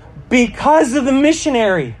 Because of the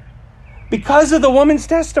missionary. Because of the woman's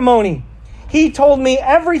testimony. He told me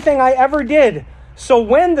everything I ever did. So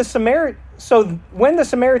when the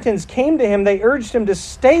Samaritans came to him, they urged him to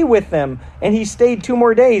stay with them, and he stayed 2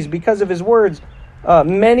 more days. Because of his words,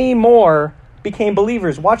 many more became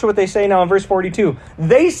believers. Watch what they say now in verse 42.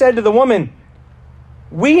 They said to the woman,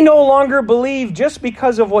 "We no longer believe just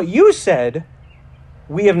because of what you said.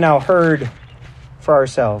 We have now heard for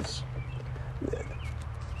ourselves."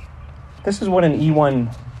 This is what an E1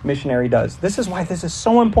 missionary does. This is why this is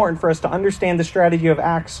so important for us to understand the strategy of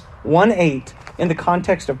Acts 1:8 in the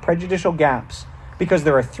context of prejudicial gaps, because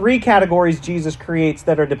there are 3 categories Jesus creates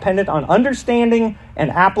that are dependent on understanding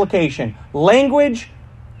and application, language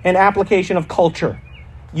and application of culture.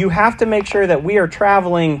 You have to make sure that we are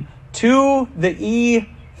traveling to the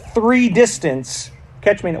E3 distance,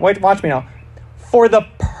 watch me now, for the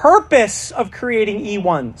purpose of creating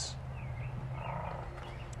E1s.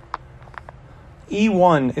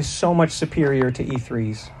 E1 is so much superior to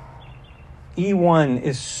E3s. E1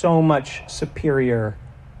 is so much superior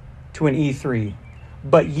to an E3.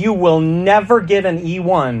 But you will never get an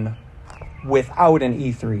E1 without an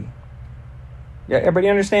E3. Yeah, everybody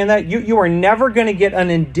understand that? You are never going to get an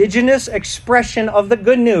indigenous expression of the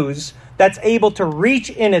good news that's able to reach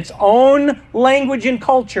in its own language and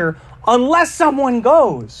culture unless someone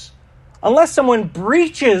goes. Unless someone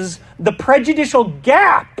breaches the prejudicial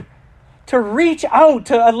gap to reach out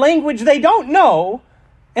to a language they don't know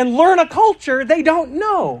and learn a culture they don't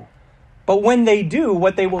know. But when they do,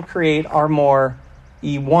 what they will create are more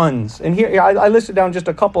E1s. And here, I listed down just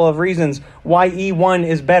a couple of reasons why E1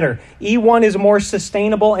 is better. E1 is more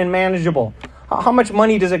sustainable and manageable. How much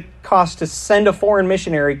money does it cost to send a foreign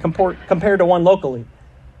missionary compared to one locally?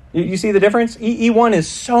 You see the difference? E1 is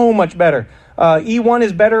so much better. E1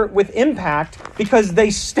 is better with impact because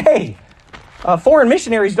they stay. Foreign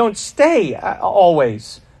missionaries don't stay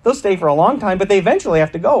always. They'll stay for a long time, but they eventually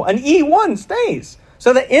have to go. An E1 stays.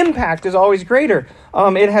 So the impact is always greater.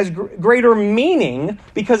 It has greater meaning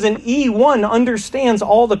because an E1 understands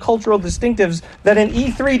all the cultural distinctives that an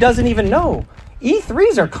E3 doesn't even know.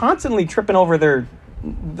 E3s are constantly tripping over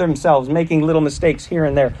themselves, making little mistakes here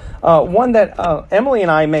and there. One that Emily and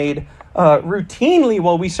I made routinely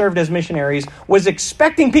while we served as missionaries was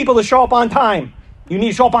expecting people to show up on time. You need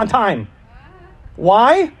to show up on time.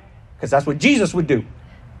 Why? Because that's what Jesus would do.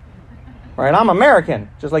 Right? I'm American,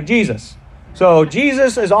 just like Jesus. So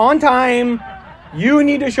Jesus is on time. You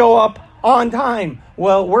need to show up on time.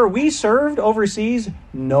 Well, where we served overseas,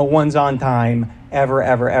 no one's on time ever,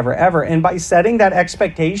 ever, ever, ever. And by setting that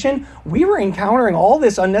expectation, we were encountering all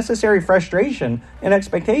this unnecessary frustration and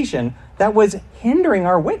expectation that was hindering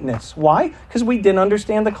our witness. Why? Because we didn't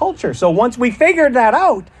understand the culture. So once we figured that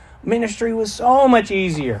out, ministry was so much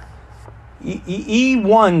easier.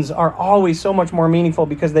 E1s are always so much more meaningful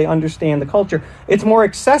because they understand the culture. It's more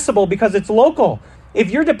accessible because it's local. If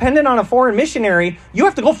you're dependent on a foreign missionary, you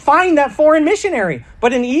have to go find that foreign missionary.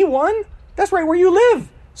 But in E1, that's right where you live.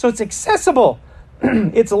 So it's accessible.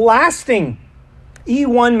 It's lasting.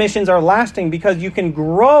 E1 missions are lasting because you can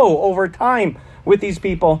grow over time with these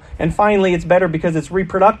people. And finally, it's better because it's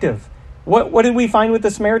reproductive. What did we find with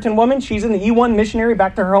the Samaritan woman? She's an E1 missionary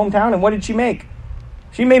back to her hometown. And what did she make?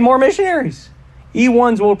 She made more missionaries.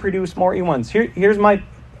 E1s will produce more E1s. Here's my...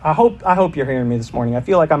 I hope you're hearing me this morning. I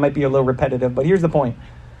feel like I might be a little repetitive, but here's the point.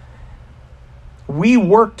 We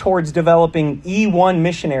work towards developing E1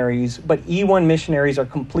 missionaries, but E1 missionaries are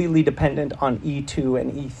completely dependent on E2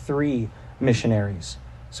 and E3 missionaries.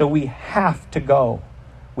 So we have to go.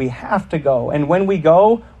 We have to go. And when we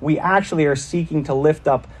go, we actually are seeking to lift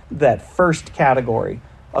up that first category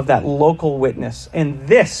of that local witness. And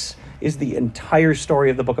this is the entire story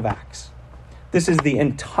of the book of Acts. This is the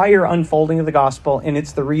entire unfolding of the gospel, and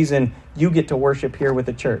it's the reason you get to worship here with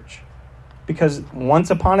the church. Because once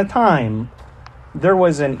upon a time, there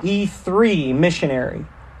was an E3 missionary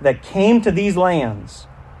that came to these lands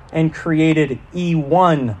and created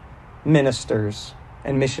E1 ministers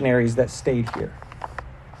and missionaries that stayed here.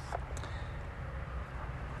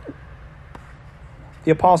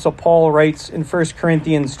 The Apostle Paul writes in 1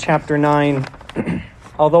 Corinthians chapter 9,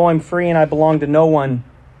 although I'm free and I belong to no one,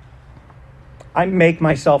 I make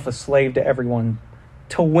myself a slave to everyone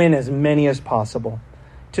to win as many as possible.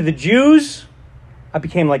 To the Jews, I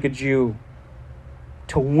became like a Jew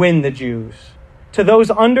to win the Jews. To those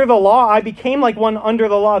under the law, I became like one under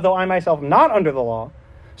the law, though I myself am not under the law,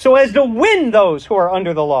 so as to win those who are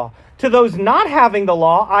under the law. To those not having the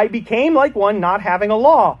law, I became like one not having a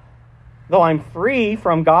law. Though I'm not free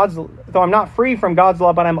from God's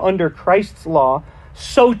law, but I'm under Christ's law,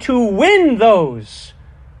 so to win those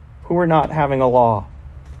who were not having a law.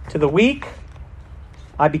 To the weak,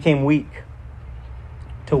 I became weak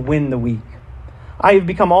to win the weak. I have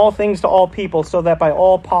become all things to all people, so that by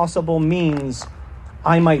all possible means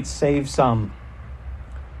I might save some.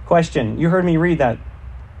 Question. You heard me read that.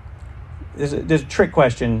 There's a trick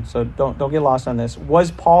question, so don't get lost on this.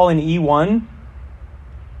 Was Paul in E1?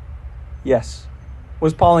 Yes.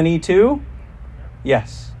 Was Paul in E2?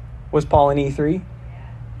 Yes. Was Paul in E3?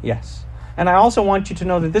 Yes. And I also want you to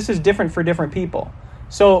know that this is different for different people.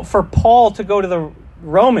 So for Paul to go to the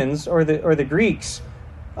Romans or the Greeks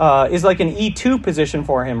is like an E2 position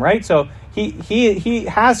for him, right? So he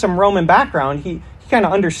has some Roman background. He kind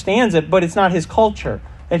of understands it, but it's not his culture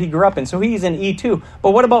that he grew up in. So he's in E2.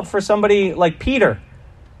 But what about for somebody like Peter?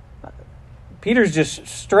 Peter's just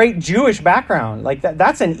straight Jewish background. Like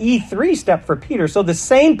that's an E3 step for Peter. So the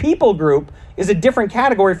same people group is a different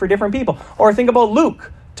category for different people. Or think about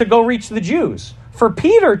Luke to go reach the Jews. For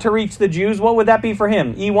Peter to reach the Jews, what would that be for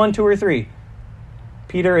him? E1, 2, or 3?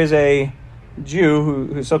 Peter is a Jew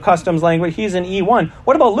who so customs language. He's an E1.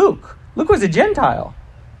 What about Luke? Luke was a Gentile.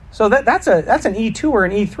 So that's an E2 or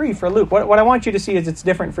an E3 for Luke. What I want you to see is it's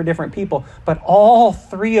different for different people. But all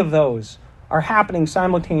three of those are happening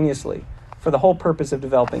simultaneously for the whole purpose of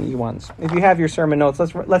developing E1s. If you have your sermon notes,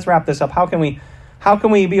 let's wrap this up. How can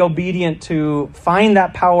we be obedient to find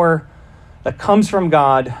that power that comes from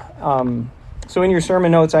God? So in your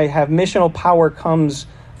sermon notes, I have missional power comes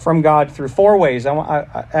from God through 4 ways.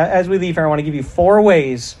 As we leave here, I want to give you 4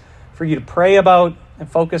 ways for you to pray about and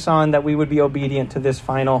focus on that we would be obedient to this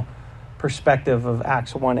final perspective of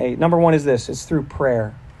Acts 1:8. Number 1 is this. It's through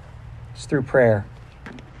prayer. It's through prayer.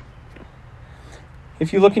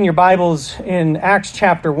 If you look in your Bibles in Acts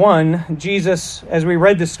chapter 1, Jesus, as we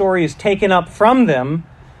read the story, is taken up from them.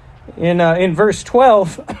 In verse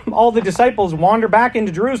 12, all the disciples wander back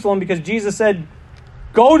into Jerusalem because Jesus said,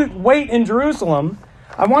 go to wait in Jerusalem.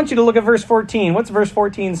 I want you to look at verse 14. What's verse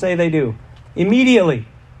 14 say they do? Immediately,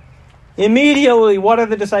 what are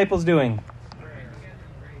the disciples doing?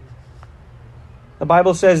 The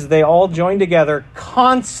Bible says they all joined together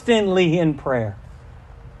constantly in prayer.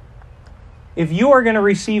 If you are going to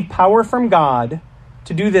receive power from God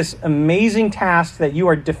to do this amazing task that you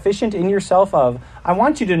are deficient in yourself of, I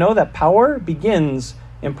want you to know that power begins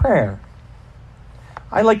in prayer.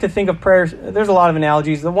 I like to think of prayer, there's a lot of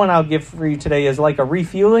analogies. The one I'll give for you today is like a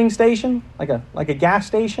refueling station, like a gas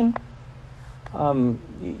station.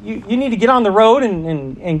 You need to get on the road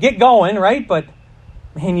and get going, right? But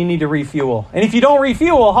man, you need to refuel. And if you don't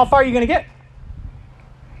refuel, how far are you going to get?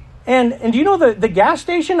 And do you know the gas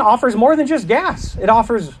station offers more than just gas? It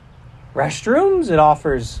offers restrooms. It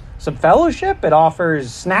offers some fellowship. It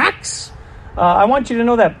offers snacks. I want you to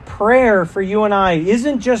know that prayer for you and I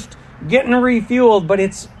isn't just getting refueled, but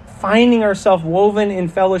it's finding ourselves woven in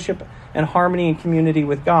fellowship and harmony and community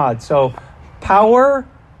with God. So power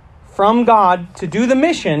from God to do the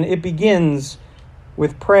mission, it begins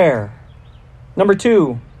with prayer. Number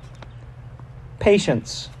 2,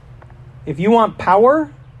 patience. If you want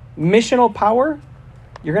power, missional power,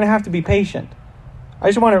 you're going to have to be patient. I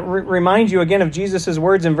just want to remind you again of Jesus'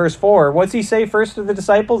 words in verse 4. What's he say first to the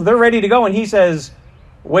disciples? They're ready to go, and he says,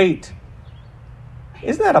 wait.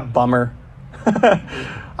 Isn't that a bummer?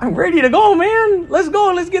 I'm ready to go, man. Let's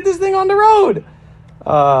go. Let's get this thing on the road.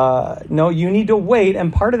 No, you need to wait,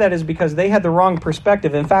 and part of that is because they had the wrong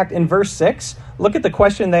perspective. In fact, in verse 6, look at the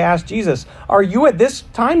question they asked Jesus. Are you at this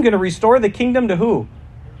time going to restore the kingdom to who?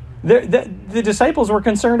 The disciples were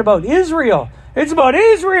concerned about Israel. It's about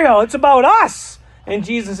Israel. It's about us. And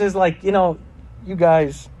Jesus is like, you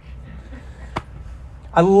guys,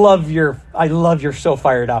 I love you're so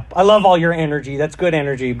fired up. I love all your energy. That's good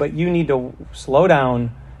energy, but you need to slow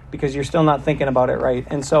down because you're still not thinking about it right.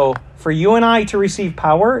 And so for you and I to receive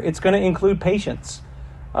power, it's going to include patience.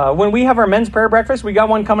 When we have our men's prayer breakfast, we got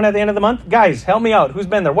one coming at the end of the month. Guys, help me out. Who's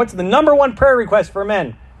been there? What's the number one prayer request for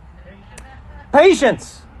men?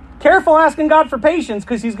 Patience. Careful asking God for patience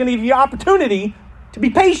because he's going to give you opportunity to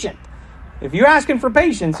be patient. If you ask him for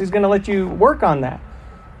patience, he's going to let you work on that.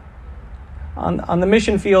 On the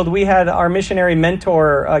mission field, we had our missionary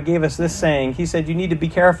mentor gave us this saying. He said, you need to be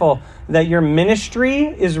careful that your ministry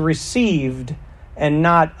is received and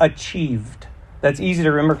not achieved. That's easy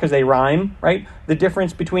to remember because they rhyme, right? The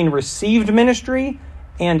difference between received ministry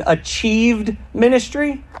and achieved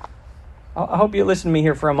ministry. I hope you listen to me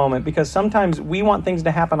here for a moment because sometimes we want things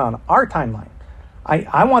to happen on our timeline.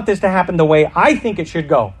 I want this to happen the way I think it should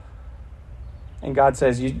go. And God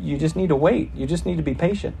says, you just need to wait. You just need to be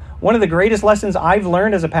patient. One of the greatest lessons I've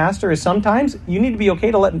learned as a pastor is sometimes you need to be okay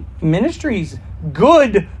to let ministries,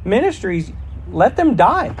 good ministries, let them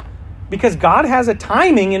die. Because God has a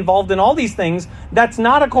timing involved in all these things that's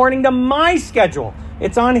not according to my schedule.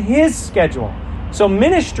 It's on his schedule. So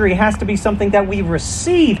ministry has to be something that we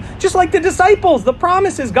receive. Just like the disciples, the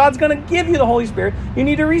promises, God's going to give you the Holy Spirit. You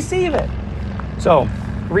need to receive it. So,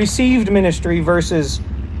 received ministry versus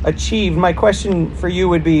achieved. My question for you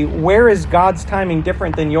would be, where is God's timing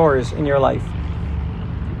different than yours in your life?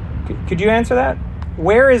 Could you answer that?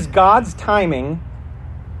 Where is God's timing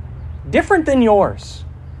different than yours?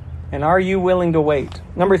 And are you willing to wait?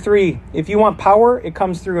 Number 3, if you want power, it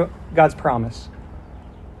comes through God's promise.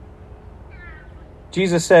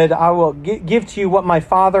 Jesus said, I will give to you what my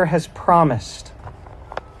Father has promised.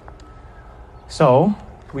 So,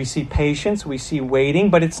 we see patience, we see waiting,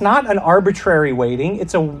 but it's not an arbitrary waiting.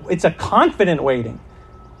 It's a confident waiting.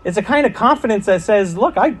 It's a kind of confidence that says,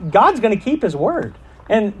 look, God's going to keep his word.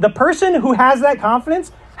 And the person who has that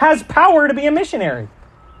confidence has power to be a missionary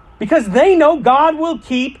because they know God will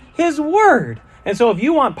keep his word. And so if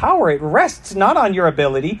you want power, it rests not on your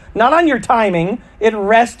ability, not on your timing. It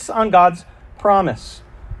rests on God's promise.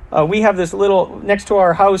 We have this little, next to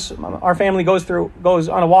our house, our family goes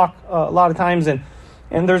on a walk a lot of times, and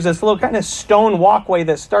there's this little kind of stone walkway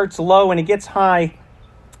that starts low and it gets high.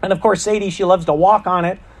 And of course, Sadie, she loves to walk on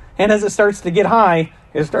it. And as it starts to get high,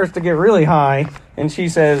 it starts to get really high. And she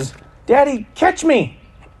says, Daddy, catch me.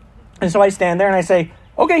 And so I stand there and I say,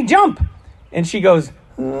 okay, jump. And she goes,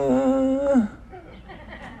 and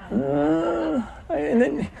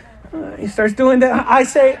then he starts doing that. I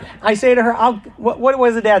say to her, what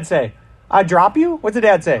does the dad say? I'll drop you? What's the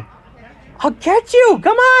dad say? I'll catch you.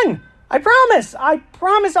 Come on. I promise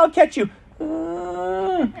I'll catch you.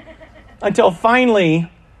 Until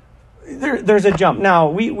finally, there's a jump. Now,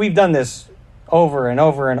 we've done this over and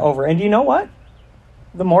over and over. And you know what?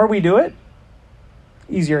 The more we do it,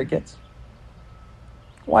 easier it gets.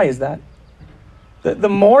 Why is that? The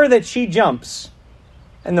more that she jumps,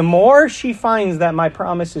 and the more she finds that my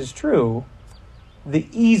promise is true, the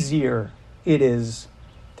easier it is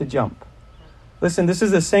to jump. Listen, this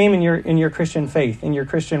is the same in your Christian faith, in your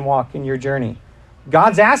Christian walk, in your journey.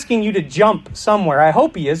 God's asking you to jump somewhere. I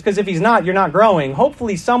hope he is, because if he's not, you're not growing.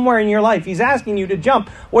 Hopefully somewhere in your life, he's asking you to jump.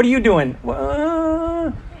 What are you doing?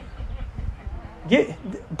 But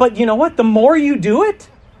you know what? The more you do it,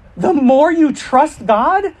 the more you trust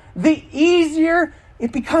God, the easier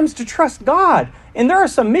it becomes to trust God. And there are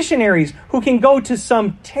some missionaries who can go to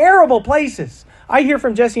some terrible places. I hear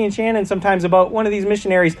from Jesse and Shannon sometimes about one of these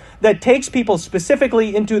missionaries that takes people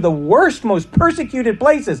specifically into the worst, most persecuted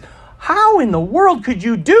places. How in the world could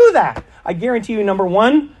you do that? I guarantee you, number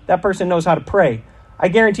 1, that person knows how to pray. I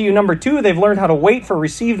guarantee you, number 2, they've learned how to wait for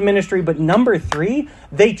received ministry. But number 3,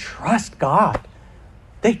 they trust God.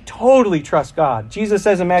 They totally trust God. Jesus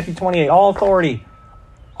says in Matthew 28, all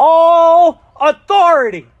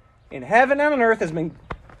authority in heaven and on earth has been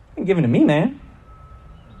And given to me, man.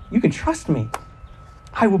 You can trust me.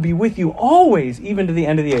 I will be with you always, even to the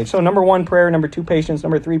end of the age. So 1, prayer. 2, patience.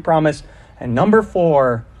 3, promise. And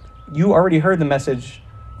 4, you already heard the message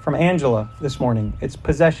from Angela this morning. It's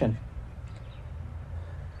possession.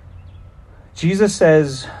 Jesus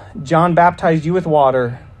says, John baptized you with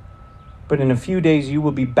water, but in a few days you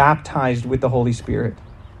will be baptized with the Holy Spirit.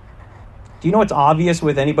 Do you know what's obvious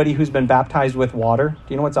with anybody who's been baptized with water?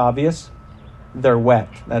 Do you know what's obvious? They're wet.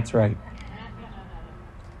 That's right.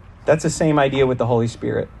 That's the same idea with the Holy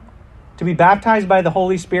Spirit. To be baptized by the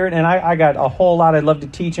Holy Spirit, and I got a whole lot I'd love to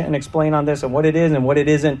teach and explain on this and what it is and what it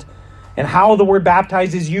isn't, and how the word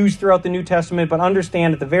baptized is used throughout the New Testament, but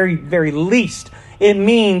understand at the very, very least, it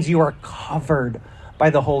means you are covered by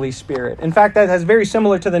the Holy Spirit. In fact, that is very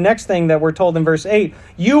similar to the next thing that we're told in verse 8.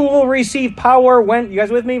 You will receive power when, you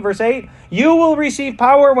guys with me? Verse 8. You will receive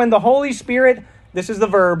power when the Holy Spirit, this is the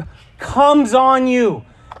verb, comes on you.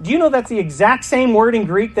 Do you know that's the exact same word in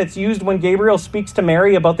Greek that's used when Gabriel speaks to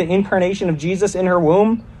Mary about the incarnation of Jesus in her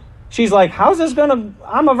womb? She's like, how's this going to,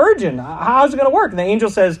 I'm a virgin. How's it going to work? And the angel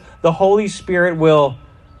says, the Holy Spirit will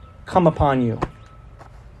come upon you.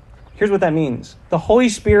 Here's what that means. The Holy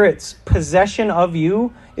Spirit's possession of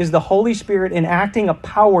you is the Holy Spirit enacting a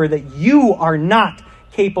power that you are not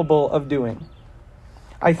capable of doing.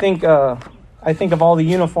 I think of all the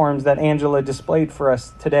uniforms that Angela displayed for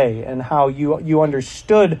us today and how you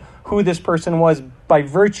understood who this person was by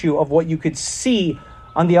virtue of what you could see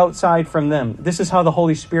on the outside from them. This is how the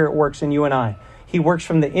Holy Spirit works in you and I. He works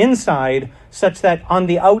from the inside such that on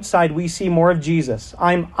the outside we see more of Jesus.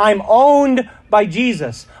 I'm owned by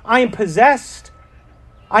Jesus. I am possessed.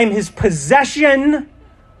 I'm his possession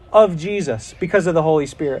of Jesus because of the Holy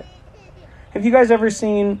Spirit. Have you guys ever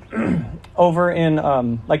seen over in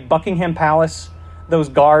like Buckingham Palace, those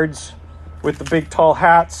guards with the big tall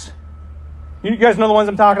hats? You guys know the ones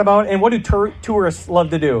I'm talking about? And what do tourists love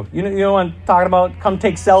to do? You know what I'm talking about? Come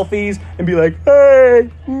take selfies and be like,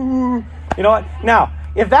 hey, ooh. You know what? Now,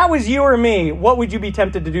 if that was you or me, what would you be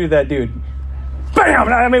tempted to do to that dude? Bam!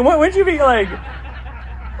 I mean, what would you be like?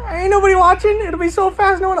 Ain't nobody watching. It'll be so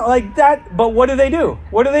fast. No one like that. But what do they do?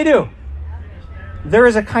 What do they do? There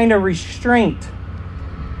is a kind of restraint.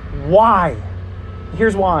 Why?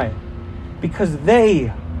 Here's why. Because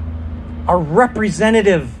they are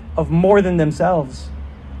representative of more than themselves.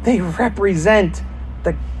 They represent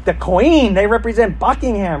the Queen. They represent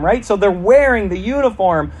Buckingham, right? So they're wearing the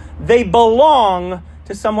uniform. They belong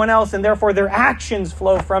to someone else, and therefore their actions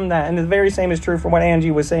flow from that. And the very same is true for what Angie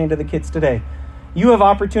was saying to the kids today. You have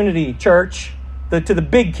opportunity, church, to the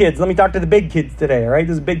big kids. Let me talk to the big kids today, all right?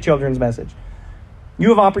 This is a big children's message. You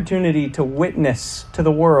have opportunity to witness to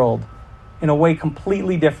the world in a way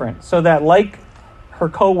completely different, so that like her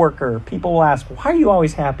coworker, people will ask, why are you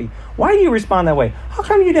always happy? Why do you respond that way? How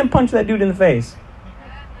come you didn't punch that dude in the face?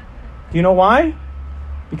 Do you know why?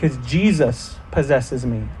 Because Jesus possesses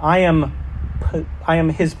me. I am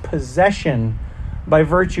his possession by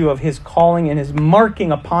virtue of his calling and his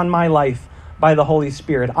marking upon my life by the Holy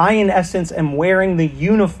Spirit. I, in essence, am wearing the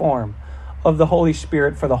uniform of the Holy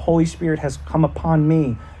Spirit, for the Holy Spirit has come upon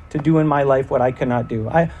me to do in my life what I cannot do.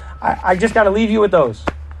 I just got to leave you with those.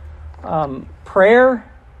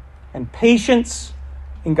 Prayer and patience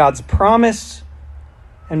in God's promise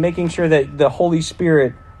and making sure that the Holy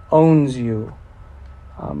Spirit owns you.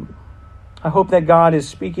 I hope that God is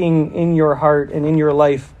speaking in your heart and in your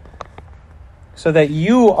life so that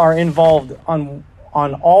you are involved on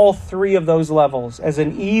all three of those levels, as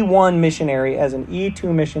an E1 missionary, as an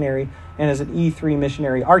E2 missionary, and as an E3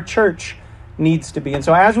 missionary. Our church needs to be. And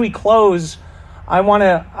so as we close, I want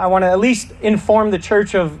to at least inform the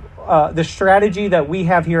church of the strategy that we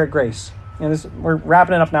have here at Grace. And we're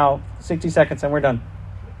wrapping it up now, 60 seconds, and we're done.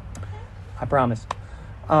 I promise.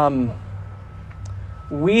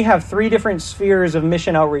 We have three different spheres of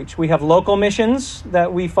mission outreach. We have local missions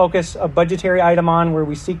that we focus a budgetary item on, where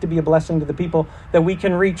we seek to be a blessing to the people that we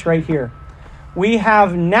can reach right here. We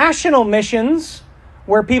have national missions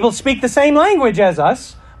where people speak the same language as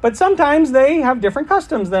us, but sometimes they have different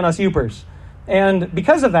customs than us Upers. And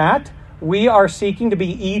because of that, we are seeking to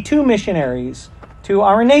be E2 missionaries to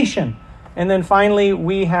our nation. And then finally,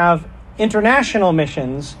 we have international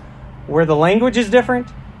missions where the language is different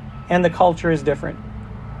and the culture is different.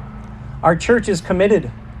 Our church is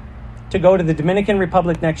committed to go to the Dominican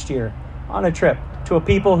Republic next year on a trip to a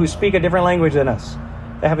people who speak a different language than us.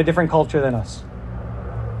 They have a different culture than us.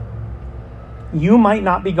 You might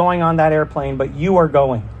not be going on that airplane, but you are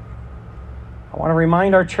going. I want to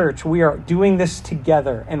remind our church we are doing this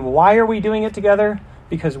together. And why are we doing it together?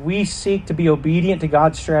 Because we seek to be obedient to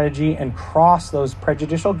God's strategy and cross those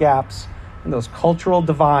prejudicial gaps and those cultural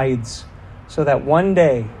divides, so that one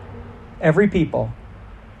day every people,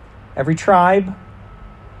 every tribe,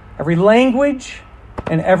 every language,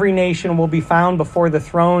 and every nation will be found before the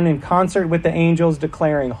throne in concert with the angels,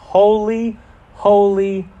 declaring, "Holy,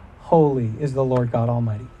 holy, holy is the Lord God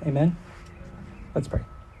Almighty." Amen. Let's pray.